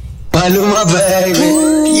 Paloma, baby.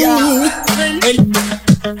 Yeah.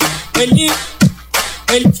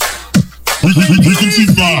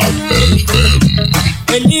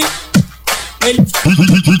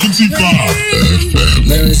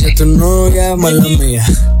 Me besé a tu novia, mala mía.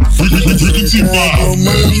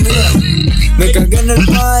 Me cargué en el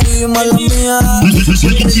party, mala mía.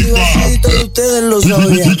 Todos ustedes lo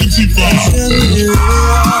sabían.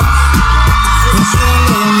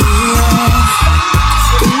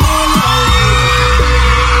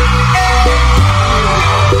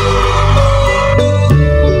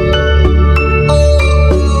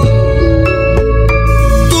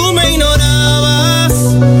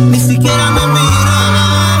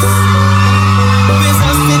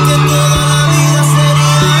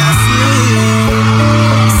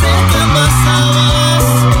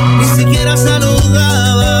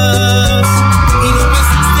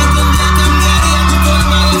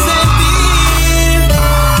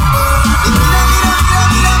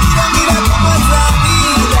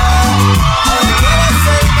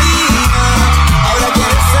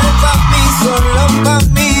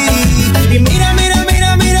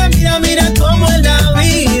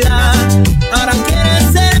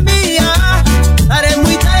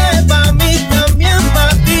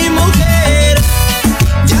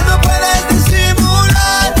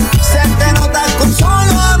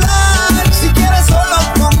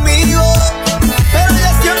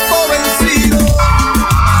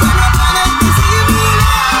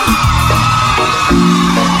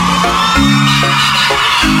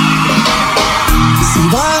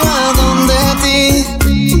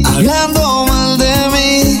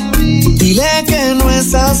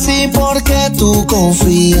 Tú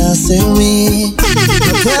confías en mí. No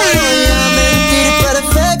te voy a mentir,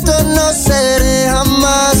 perfecto no seré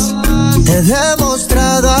jamás. Te he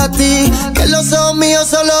demostrado a ti, que los ojos míos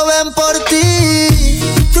solo ven por ti.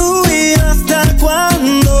 Tú y yo hasta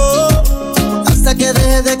cuándo, hasta que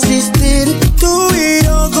deje de existir. Tú y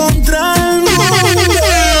yo contra el mundo.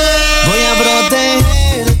 Voy a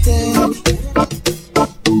protegerte.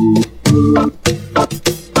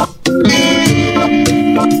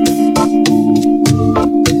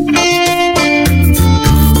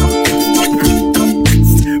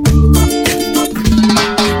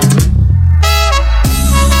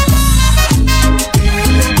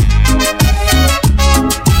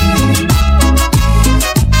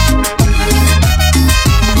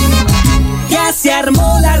 Se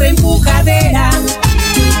armó la reempujadera,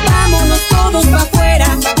 vámonos todos pa'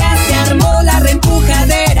 afuera. Ya se armó la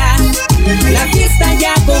reempujadera, la fiesta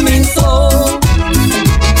ya comenzó.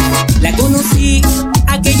 La conocí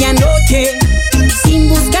aquella noche, sin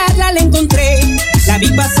buscarla la encontré. La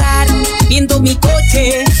vi pasar viendo mi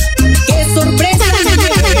coche, qué sorpresa me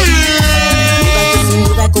llevé. Iba sin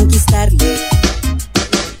duda a conquistarle.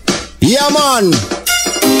 Yeah man,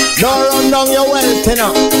 don't run down your wealth, you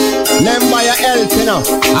know. Remember your health, you know.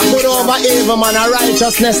 I put over evil, man, a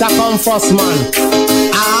righteousness, I come first, man.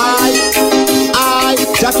 I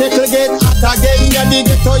just tickle get hot again. You dig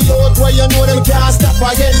it to youth where you know them can't stop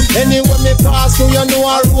again. Anyway me pass through, you know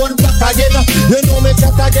I road back again. You know me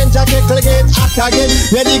chat again, just tickle get hot again.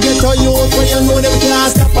 You dig it to youth where you know them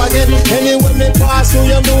can't stop again. Anyway me pass through,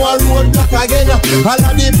 you know I road back again. All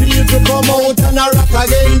of the people come out and a rock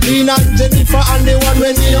again. Dean and Jennifer and the one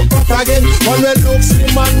when they back again. One will look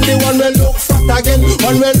slim and the one will look fat again.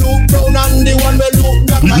 One will look brown and the one will look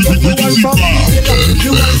black again. The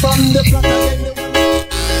one from the flat again.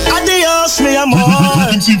 Adios, mi amor.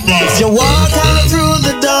 As you walk out through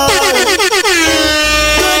the door.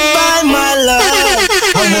 Goodbye, my love.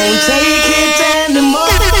 I won't take it anymore.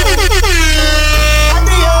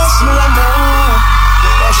 Adios, mi amor.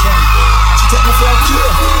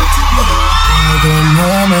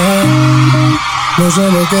 Perdóname, no sé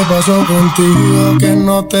lo que pasó contigo, que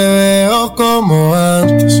no te veo como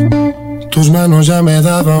antes. Tus manos ya me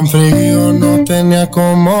daban frío, no tenía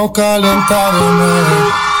cómo calentarme.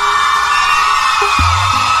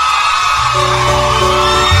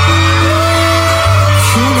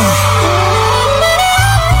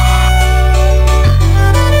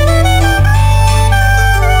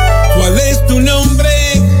 ¿Cuál es tu nombre?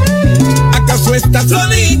 ¿Acaso estás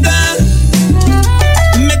solita?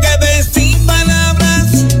 Me quedé sin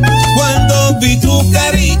palabras cuando vi tu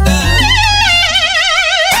carita.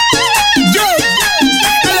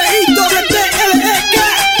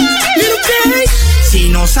 Si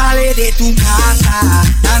no sale de tu casa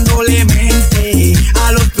dándole mente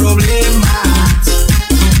a los problemas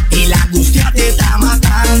y la angustia te está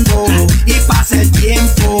matando y pasa el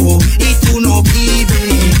tiempo y tú no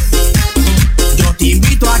vives, yo te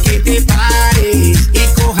invito a que te pares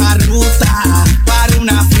y cojas ruta para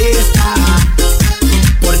una fiesta,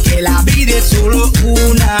 porque la vida es solo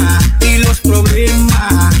una y los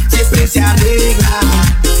problemas siempre se arreglan.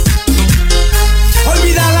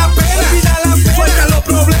 Olvida la pena, suelta los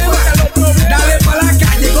problemas, dale pa' la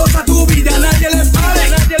calle, goza tu vida, nadie le pare.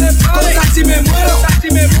 Con taxi me muero,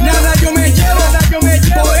 nada yo me llevo,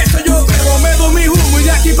 por eso yo bebo, me doy mi humo y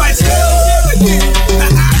de aquí pa' el cielo.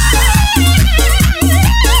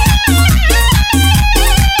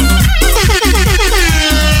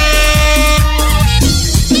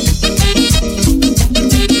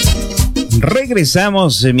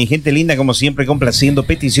 Regresamos, mi gente linda, como siempre, complaciendo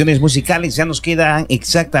peticiones musicales. Ya nos quedan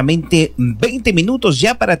exactamente 20 minutos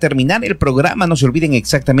ya para terminar el programa. No se olviden,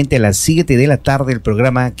 exactamente a las 7 de la tarde, el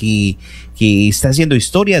programa que está haciendo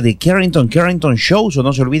historia de Carrington Shows, o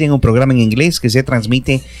no se olviden, un programa en inglés que se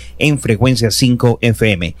transmite en Frecuencia 5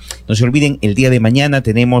 FM. No se olviden, el día de mañana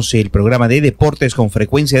tenemos el programa de deportes con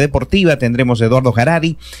Frecuencia Deportiva. Tendremos a Eduardo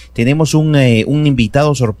Harari, tenemos un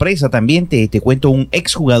invitado sorpresa también. Te cuento, un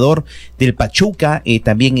exjugador del Pachuca,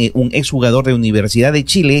 también un exjugador de Universidad de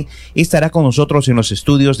Chile, estará con nosotros en los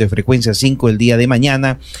estudios de Frecuencia 5 el día de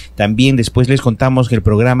mañana. También después les contamos que el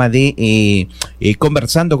programa de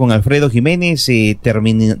Conversando con Alfredo Jiménez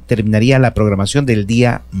terminaría la programación del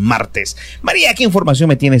día martes. María, ¿qué información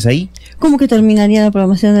me tienes ahí? ¿Cómo que terminaría la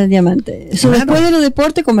programación del día martes? Claro. Después de los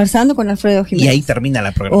deportes, Conversando con Alfredo Jiménez. Y ahí termina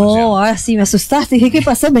la programación. Oh, ahora sí me asustaste. Dije, ¿qué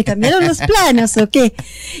pasó? ¿Me cambiaron los planos o qué?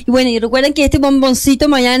 Y bueno, y recuerden que este bomboncito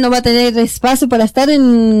mañana no va a tener espacio para estar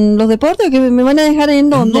en los deportes, que me van a dejar en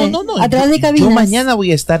donde. No. Atrás de cabinas. Yo mañana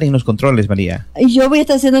voy a estar en los controles, María. Y yo voy a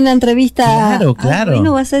estar haciendo una entrevista. Claro.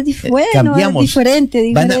 Bueno, va a ser diferente.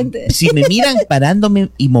 Si me miran parándome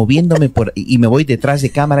y moviéndome y me voy detrás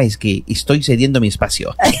de cámara, es que estoy cediendo mi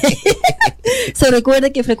espacio.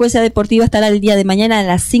 Recuerde que Frecuencia Deportiva estará el día de mañana a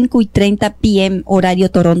las 5:30 p.m.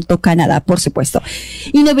 horario Toronto, Canadá, por supuesto.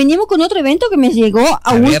 Y nos venimos con otro evento que me llegó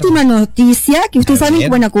a última noticia, que ustedes saben,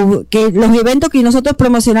 bueno, que los eventos que nosotros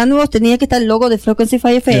promocionamos tenía que estar el logo de Frequency 5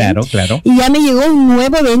 FM. Claro, claro. Y ya me llegó un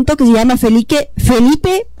nuevo evento que se llama Felipe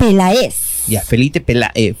Peláez. Ya, Felipe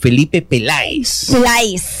Peláez.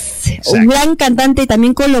 Peláez, un gran cantante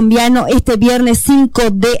también colombiano, este viernes 5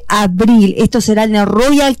 de abril. Esto será en el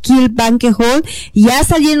Royal Kill Banquet Hall. Ya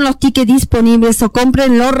salieron los tickets disponibles, o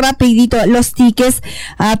cómprenlo rapidito los tickets.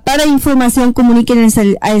 Para información, comuniquen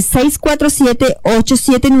al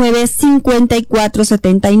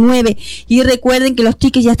 647-879-5479. Y recuerden que los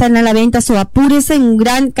tickets ya están a la venta, so apúrense. Un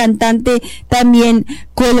gran cantante también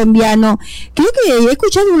colombiano. Creo que he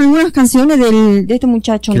escuchado algunas canciones de este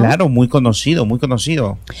muchacho, ¿no? Claro, muy conocido, muy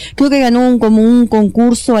conocido. Creo que ganó como un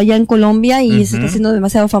concurso allá en Colombia y se está haciendo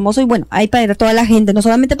demasiado famoso. Y bueno, hay para toda la gente, no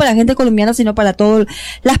solamente para la gente colombiana, sino para todas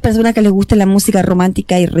las personas que les guste la música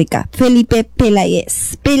romántica y rica. Felipe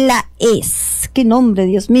Peláez. Qué nombre,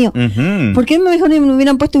 Dios mío. ¿Por qué mejor me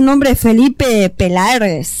hubieran puesto un nombre Felipe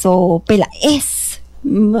Peláez o Peláez?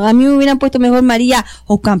 A mí me hubieran puesto mejor María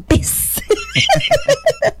Ocampés.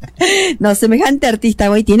 No, semejante artista,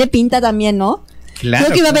 güey. Tiene pinta también, ¿no? Claro,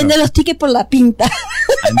 creo que va a vender los tickets por la pinta.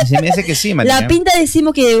 A mí se me hace que sí, María. La pinta,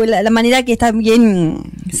 decimos que la manera que está bien,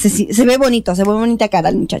 se ve bonito, se ve bonita cara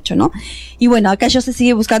el muchacho, ¿no? Y bueno, acá yo se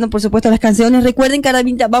sigue buscando, por supuesto, las canciones. Recuerden que ahora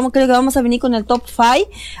creo que vamos a venir con el top 5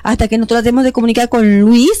 hasta que nos tratemos de comunicar con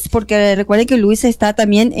Luis, porque recuerden que Luis está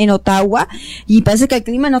también en Ottawa y parece que el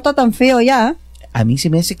clima no está tan feo ya. A mí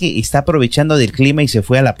se me hace que está aprovechando del clima y se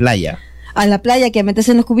fue a la playa. A la playa, que a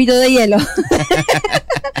meterse en los cubitos de hielo.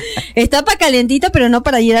 Está para calentito, pero no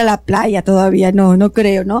para ir a la playa todavía, no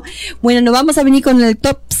creo, ¿no? Bueno, nos vamos a venir con el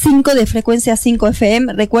top 5 de Frecuencia 5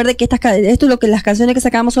 FM. Recuerde que esto es lo que las canciones que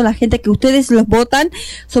sacamos son la gente que ustedes los votan.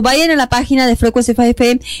 Vayan a la página de Frecuencia 5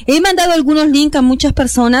 FM. He mandado algunos links a muchas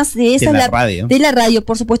personas de la radio,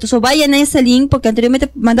 por supuesto. Vayan a ese link, porque anteriormente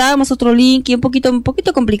mandábamos otro link y un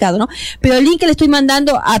poquito complicado, ¿no? Pero el link que le estoy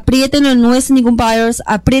mandando, apriétenlo, no es ningún buyers,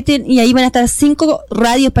 aprieten y ahí van a estar 5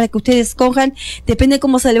 radios para que ustedes escojan, depende de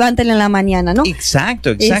cómo se levanten en la mañana, ¿no?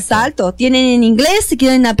 Exacto. Tienen en inglés, si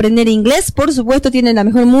quieren aprender inglés, por supuesto, tienen la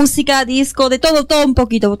mejor música, disco, de todo un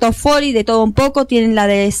poquito, top 40, de todo un poco, tienen la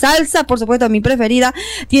de salsa, por supuesto, mi preferida,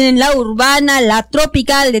 tienen la urbana, la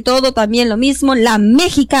tropical, de todo también lo mismo, la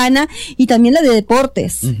mexicana y también la de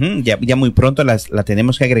deportes. Ya muy pronto la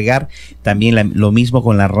tenemos que agregar, también lo mismo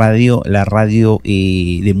con la radio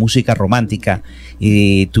de música romántica.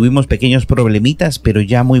 Tuvimos pequeños problemitas, pero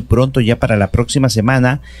ya muy pronto, ya para la próxima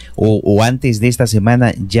semana o antes de esta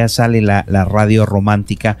semana ya sale la radio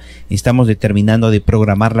romántica. Estamos determinando de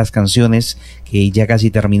programar las canciones, que ya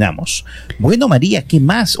casi terminamos. Bueno, María, ¿qué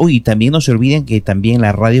más? Hoy también no se olviden que también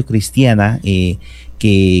la radio cristiana, que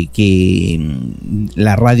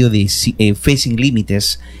la radio de Fe Sin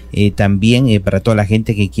Límites, también para toda la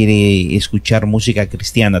gente que quiere escuchar música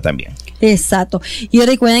cristiana también. Exacto. Y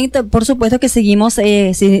recuerden, por supuesto, que seguimos,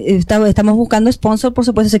 estamos buscando sponsor, por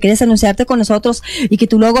supuesto. Si quieres anunciarte con nosotros y que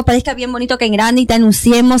tu logo aparezca bien bonito, que en grande, y te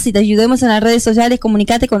anunciemos y te ayudemos en las redes sociales,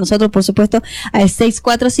 comunícate con nosotros, por supuesto, al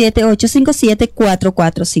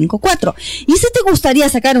 647-857-4454. Y si te gustaría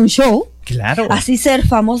sacar un show, claro, así ser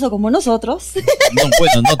famoso como nosotros. No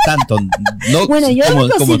tanto. Bueno, yo me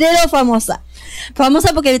considero famosa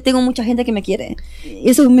porque tengo mucha gente que me quiere.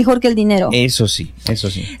 Eso es mejor que el dinero. Eso sí.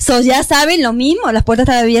 Ya saben, lo mismo, las puertas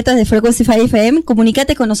están abiertas de Frequency 5 FM.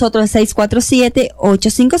 Comunícate con nosotros al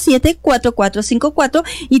 647-857-4454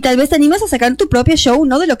 y tal vez te animas a sacar tu propio show,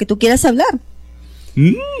 ¿no? De lo que tú quieras hablar.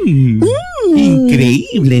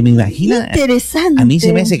 Increíble, me imagino. Interesante. A mí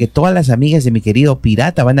se me hace que todas las amigas de mi querido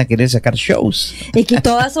pirata van a querer sacar shows. Es que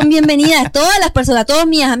todas son bienvenidas, todas las personas, todos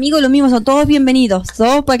mis amigos, lo mismo, son todos bienvenidos,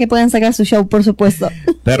 todos para que puedan sacar su show, por supuesto.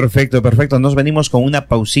 Perfecto. Nos venimos con una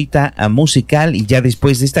pausita musical y ya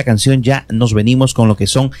después de esta canción ya nos venimos con lo que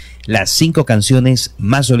son las 5 canciones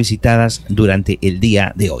más solicitadas durante el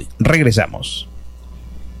día de hoy. Regresamos.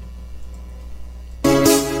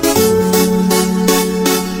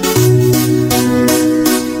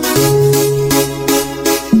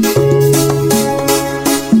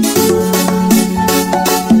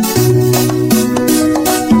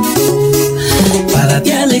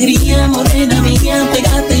 Alegría, morena mía,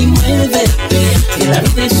 pégate y muévete, que la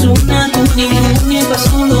vida es una unión y el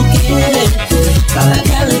paso lo quiere. Para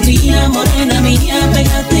darte alegría, morena mía,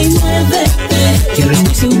 pégate y muévete, que lo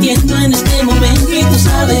estoy sintiendo en este momento y tú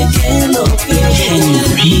sabes que lo quieres. En la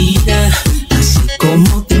vida, así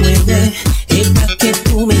como te mueves, es pa' que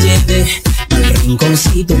tú me lleves al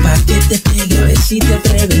rinconcito, pa' que te pegue, a ver si te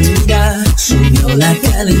atreves. Mira, Siento la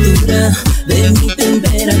calentura de mi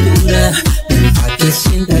temperatura, pa' que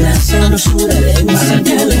sienta la sabrosura de mi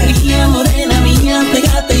cintura. Alegría morena mía,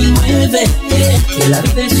 pégate y mueve, que la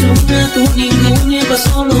vida es una, tú ninguna, pa'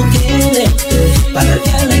 solo quede. Para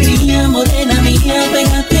que alegría morena mía,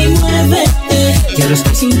 pégate y mueve, que lo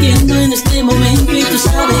estoy sintiendo en este momento y tú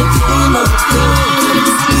sabes que no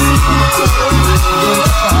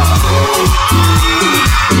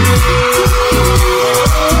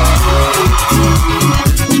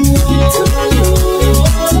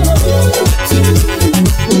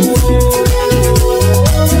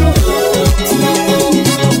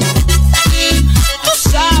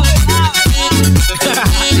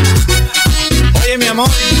Oye, mi amor,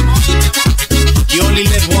 you only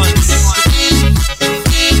live once.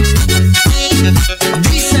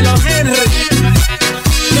 Díselo, Henry.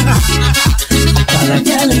 Para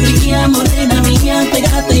que alegría morena mía,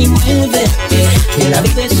 pégate y mueve, que la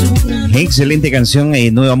vida es una. Excelente canción,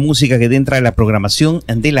 nueva música que entra en la programación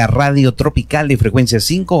de la radio tropical de frecuencia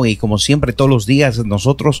 5 y como siempre todos los días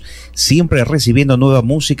nosotros siempre recibiendo nueva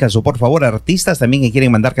música. So, por favor, artistas también que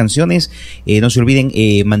quieren mandar canciones, no se olviden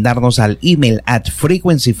mandarnos al email at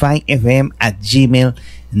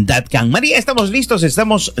frequencyfm@gmail.com. María, estamos listos,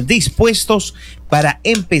 estamos dispuestos para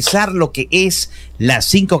empezar lo que es las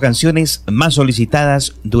 5 canciones más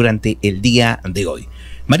solicitadas durante el día de hoy.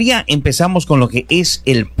 María, empezamos con lo que es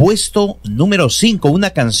el puesto número 5,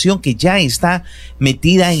 una canción que ya está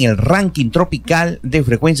metida en el ranking tropical de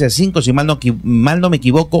frecuencia 5, si mal no me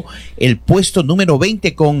equivoco, el puesto número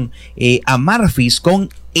 20 con Amarfis con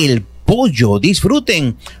El Pollo.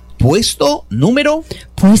 Disfruten. Puesto número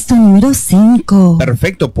 5.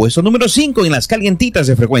 Perfecto, puesto número 5 en las calientitas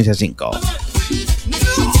de frecuencia 5.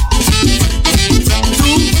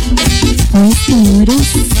 Puesto número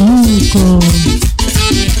 5.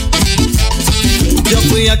 Yo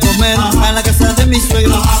fui a comer a la casa de mi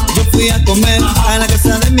suegra. Yo fui a comer a la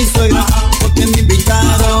casa de mi suegra. Porque me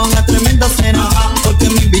invitaron a tremenda cena. Porque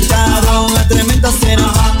me invitaron a tremenda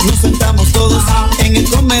cena. Nos sentamos todos en el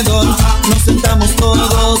comedor. Nos sentamos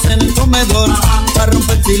todos en el comedor. Para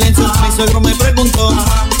romper el silencio, mi suegro me preguntó.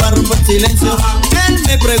 Para romper el silencio, él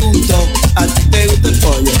me preguntó: ¿a ti te gusta el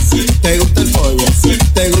pollo? ¿Te gusta el pollo?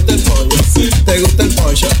 ¿Te gusta el pollo? ¿Te gusta el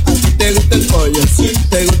pollo? ¿A ti te gusta el pollo?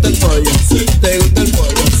 ¿Te gusta el pollo? ¿Te gusta el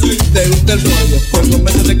pollo? ¿Te gusta el pollo? Pues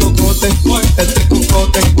comete este cocote, este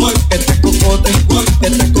cocote, este cocote,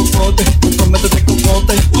 este cocote, comete este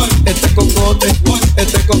cocote, este cocote,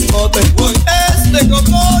 este cocote, este cocote,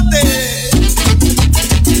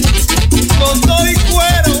 con todo y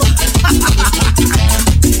cuero.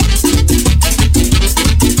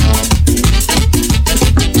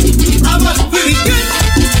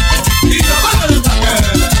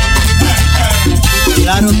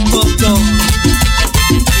 Claro, todo.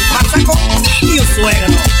 Pasa contigo,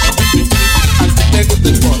 suegro. ¿Te gusta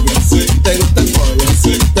el pollo? ¿Te gusta el pollo?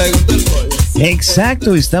 ¿Te gusta el pollo?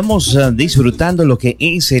 Exacto, estamos disfrutando lo que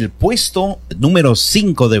es el puesto número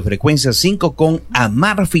 5 de frecuencia 5 con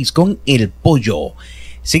Amarfis con El Pollo.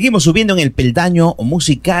 Seguimos subiendo en el peldaño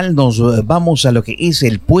musical, nos vamos a lo que es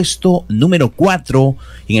el puesto número 4.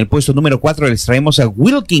 En el puesto número 4 les traemos a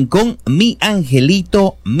Wilkin con Mi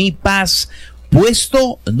Angelito, Mi Paz.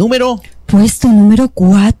 Puesto número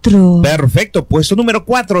 4. Perfecto, puesto número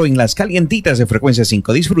 4 en las calientitas de frecuencia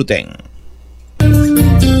 5. Disfruten.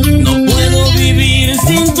 No puedo vivir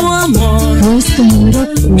sin tu amor. Puesto número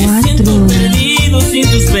 4. Me siento perdido sin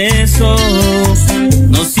tus besos.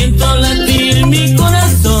 No siento latir mi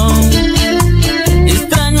corazón.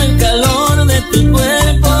 Extraño el calor de tu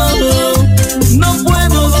cuerpo. No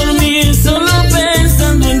puedo dormir solo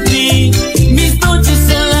pensando en ti. Mis noches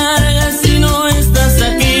son largas y no estás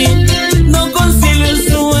aquí. No concilio el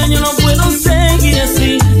sueño, no puedo seguir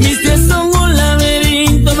así. Mis días son un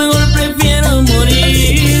laberinto, mejor prefiero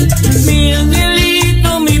morir. Mi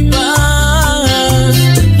angelito, mi paz.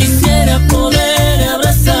 Quisiera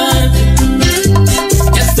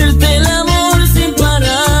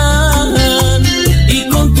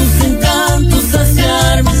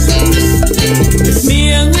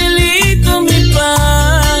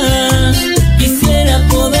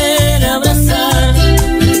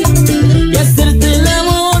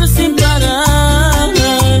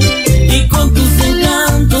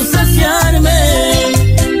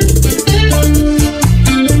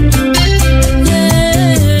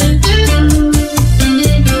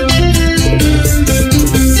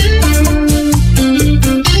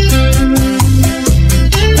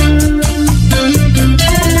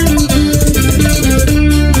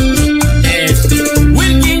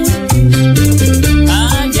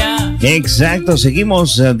Exacto,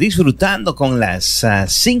 seguimos disfrutando con las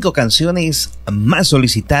 5 canciones más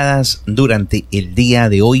solicitadas durante el día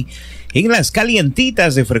de hoy en las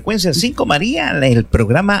calientitas de Frecuencia 5, María, el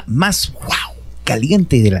programa más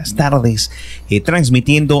caliente de las tardes,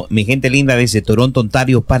 transmitiendo, mi gente linda, desde Toronto,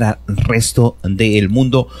 Ontario, para el resto del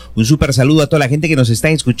mundo. Un súper saludo a toda la gente que nos está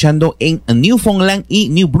escuchando en Newfoundland y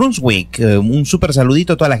New Brunswick. Un súper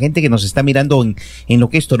saludito a toda la gente que nos está mirando en lo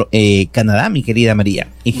que es Canadá, mi querida María.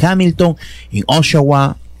 En Hamilton, en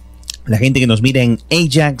Oshawa, la gente que nos mira en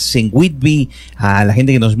Ajax, en Whitby, a la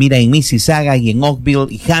gente que nos mira en Mississauga y en Oakville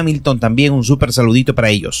y Hamilton también, un súper saludito para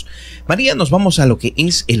ellos. María, nos vamos a lo que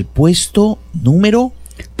es el puesto número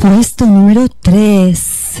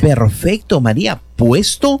 3. Perfecto, María,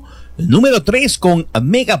 puesto número 3 con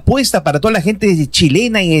mega apuesta para toda la gente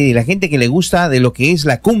chilena y la gente que le gusta de lo que es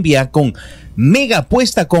la cumbia, con mega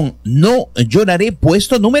apuesta con No Lloraré,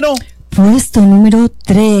 puesto número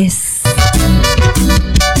 3.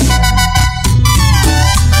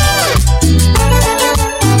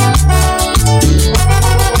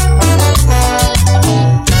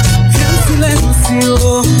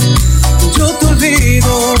 Yo te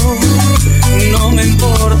olvido, no me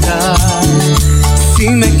importa. Si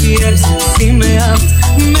me quieres, si me amas,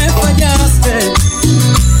 me fallaste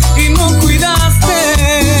y no cuidaste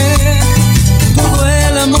todo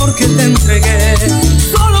el amor que te entregué,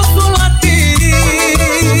 solo a ti.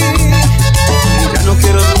 Ya no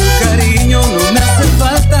quiero tu cariño, no me hace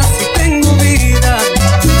falta si tengo vida.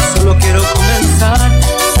 Solo quiero comenzar,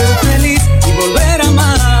 ser feliz y volver a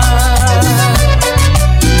amar.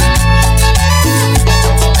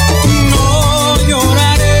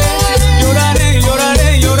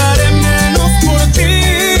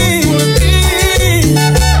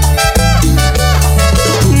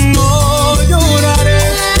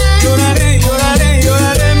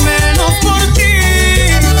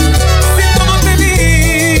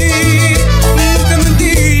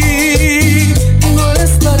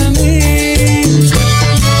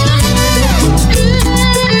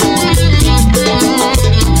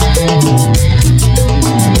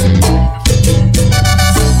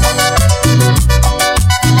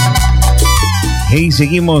 Hey,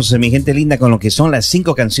 seguimos, mi gente linda, con lo que son las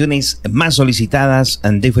 5 canciones más solicitadas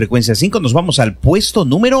de Frecuencia 5. Nos vamos al puesto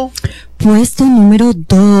número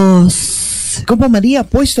 2. ¿Cómo, María?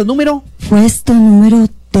 ¿Puesto número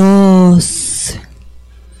 2.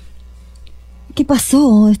 ¿Qué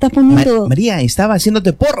pasó? ¿Estás poniendo? María, estaba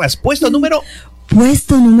haciéndote porras. Puesto número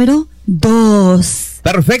 2.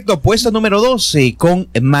 Perfecto, puesto número 12 con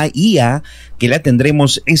Maía, que la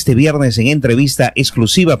tendremos este viernes en entrevista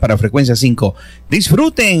exclusiva para Frecuencia 5.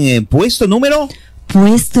 Disfruten, puesto número 2.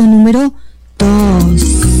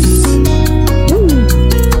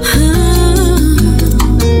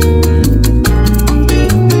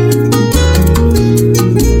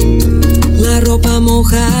 La ropa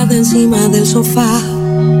mojada encima del sofá,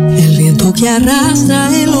 el viento que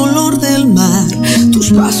arrastra el olor del mar,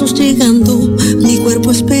 tus pasos llegando, mi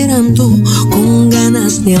cuerpo esperando con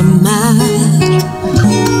ganas de amar.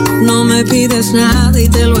 No me pides nada y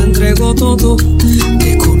te lo entrego todo,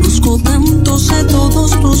 te conozco tanto, sé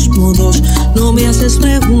todos tus modos. No me haces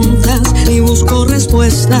preguntas ni busco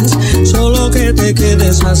respuestas, solo que te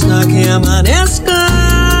quedes hasta que amanezca.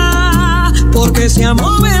 Porque ese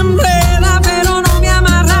amor me enreda pero no me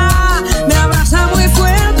amarra, me abraza muy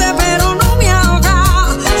fuerte pero no me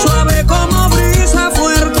ahoga, suave como brisa,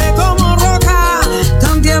 fuerte como roca,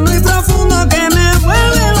 tan tierno y profundo que me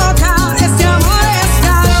vuelve loca. Este amor es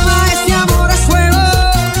calma, este amor es fuego.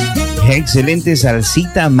 Excelente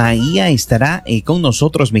salsita. Maía estará con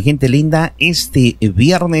nosotros, mi gente linda, este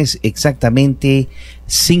viernes exactamente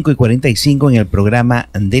 5:45 en el programa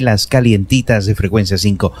de las calientitas de Frecuencia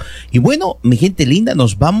 5. Y bueno, mi gente linda,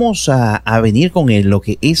 nos vamos a venir con lo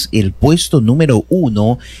que es el puesto número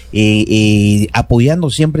 1, apoyando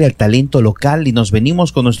siempre al talento local, y nos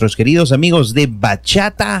venimos con nuestros queridos amigos de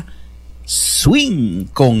Bachata Swing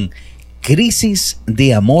con Crisis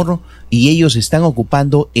de Amor, y ellos están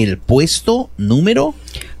ocupando el puesto número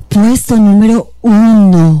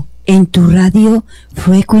 1 en tu radio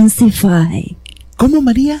Frequency 5. ¿Cómo,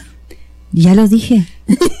 María? Ya lo dije.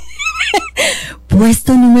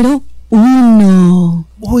 Puesto número 1.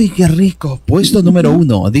 Uy, qué rico. Puesto número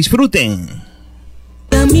 1. Disfruten.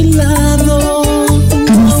 A mi lado,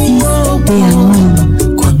 Crisis de amor.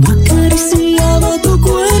 cuando acariciaba tu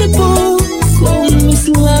cuerpo con mis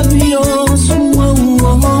labios.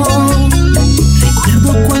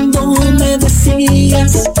 Recuerdo cuando me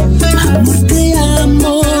decías, amor, te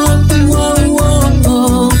amo.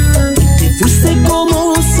 Te fuiste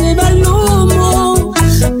como se va el humo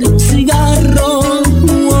de un cigarro.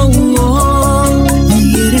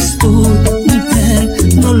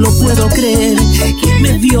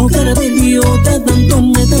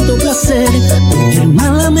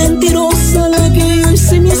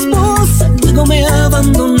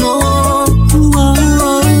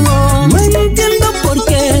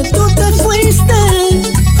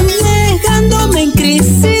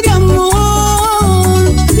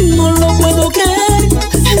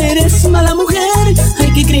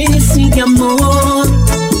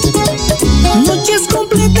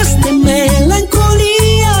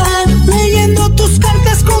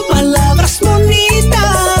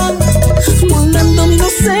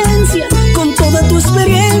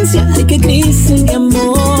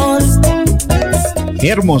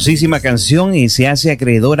 Hermosísima canción y se hace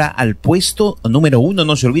acreedora al puesto número 1.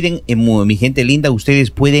 No se olviden, mi gente linda, ustedes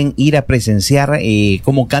pueden ir a presenciar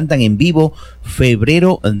cómo cantan en vivo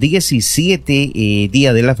febrero 17,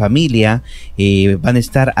 Día de la Familia. Van a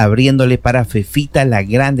estar abriéndole para Fefita la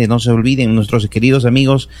Grande. No se olviden, nuestros queridos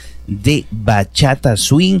amigos de Bachata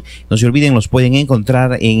Swing. No se olviden, los pueden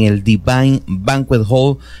encontrar en el Divine Banquet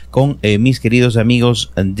Hall con mis queridos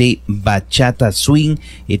amigos de Bachata Swing.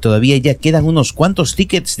 Todavía ya quedan unos cuantos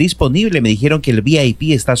tickets disponibles. Me dijeron que el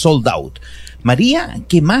VIP está sold out. María,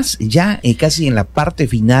 ¿qué más? Ya casi en la parte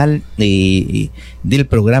final del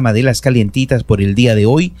programa de Las Calientitas por el día de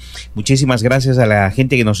hoy. Muchísimas gracias a la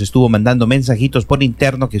gente que nos estuvo mandando mensajitos por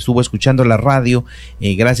interno, que estuvo escuchando la radio.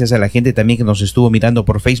 Gracias a la gente también que nos estuvo mirando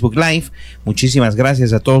por Facebook Live. Muchísimas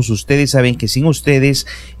gracias a todos ustedes. Saben que sin ustedes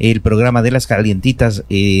el programa de Las Calientitas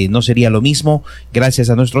no sería lo mismo.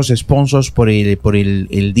 Gracias a nuestros sponsors por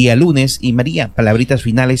el día lunes. Y María, palabritas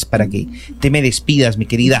finales para que te me despidas, mi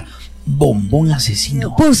querida Bombón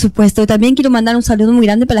Asesino. Por supuesto, también quiero mandar un saludo muy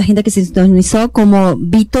grande para la gente que se sintonizó, como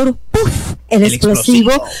Víctor Puff, el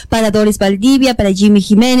explosivo, para Doris Valdivia, para Jimmy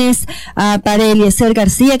Jiménez, para Eliezer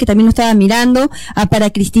García, que también nos estaba mirando, para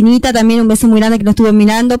Cristinita, también un beso muy grande que nos estuvo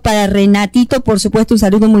mirando, para Renatito, por supuesto, un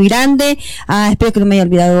saludo muy grande, espero que no me haya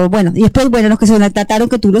olvidado. Bueno, y después, bueno, los que se trataron,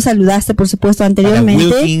 que tú lo saludaste, por supuesto, anteriormente.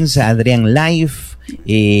 Para Wilkins, a Adrián Life,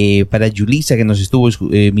 para Yulisa, que nos estuvo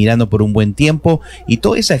mirando por un buen tiempo, y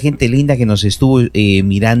toda esa gente linda que nos estuvo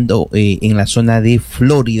mirando en la zona de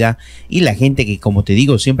Florida, y la gente que, como te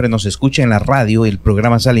digo, siempre nos escucha en la radio. El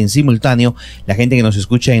programa sale en simultáneo. La gente que nos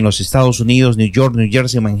escucha en los Estados Unidos, New York, New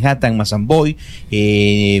Jersey, Manhattan, Mazamboy,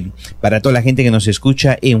 para toda la gente que nos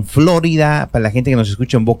escucha en Florida, para la gente que nos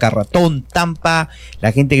escucha en Boca Ratón, Tampa,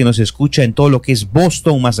 la gente que nos escucha en todo lo que es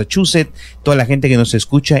Boston, Massachusetts, toda la gente que nos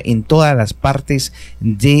escucha en todas las partes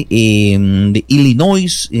de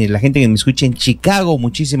Illinois, la gente que me escucha en Chicago,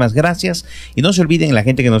 muchísimas gracias. Y no se olviden, la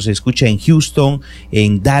gente que nos escucha en Houston,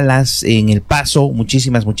 en Dallas, en El Paso,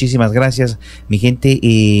 muchísimas gracias, mi gente,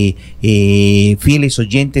 fieles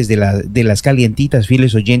oyentes de las Calientitas,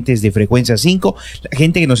 fieles oyentes de Frecuencia 5, la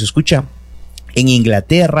gente que nos escucha en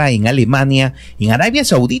Inglaterra, en Alemania, en Arabia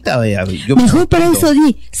Saudita. Mejor para eso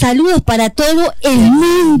di saludos para todo el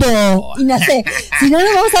mundo. Y no sé, si no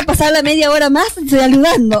nos vamos a pasar la media hora más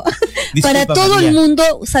saludando. Para todo María. El mundo,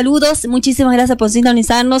 saludos, muchísimas gracias por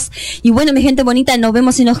sintonizarnos. Y bueno, mi gente bonita, nos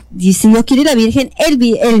vemos si Dios quiere la Virgen el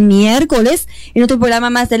miércoles en otro programa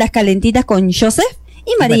más de Las Calentitas con Joseph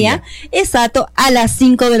y María, exacto, a las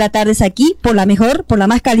 5 de la tarde es aquí, por la mejor, por la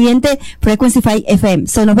más caliente, Frequency 5 FM.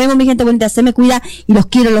 Nos vemos, mi gente bonita, se me cuida y los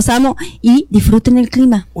quiero, los amo y disfruten el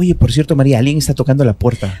clima. Oye, por cierto, María, alguien está tocando la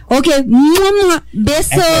puerta. Ok,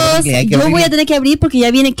 besos. Yo voy a tener que abrir porque ya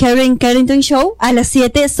viene Karen Carrington Show a las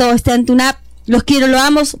 7, estén tuned up. Los quiero, los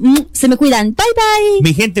amo, se me cuidan. Bye, bye.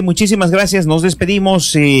 Mi gente, muchísimas gracias. Nos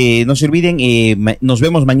despedimos. No se olviden, nos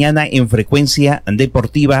vemos mañana en Frecuencia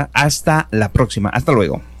Deportiva. Hasta la próxima. Hasta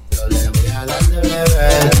luego.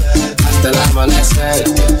 Hasta el amanecer.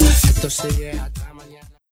 Esto sigue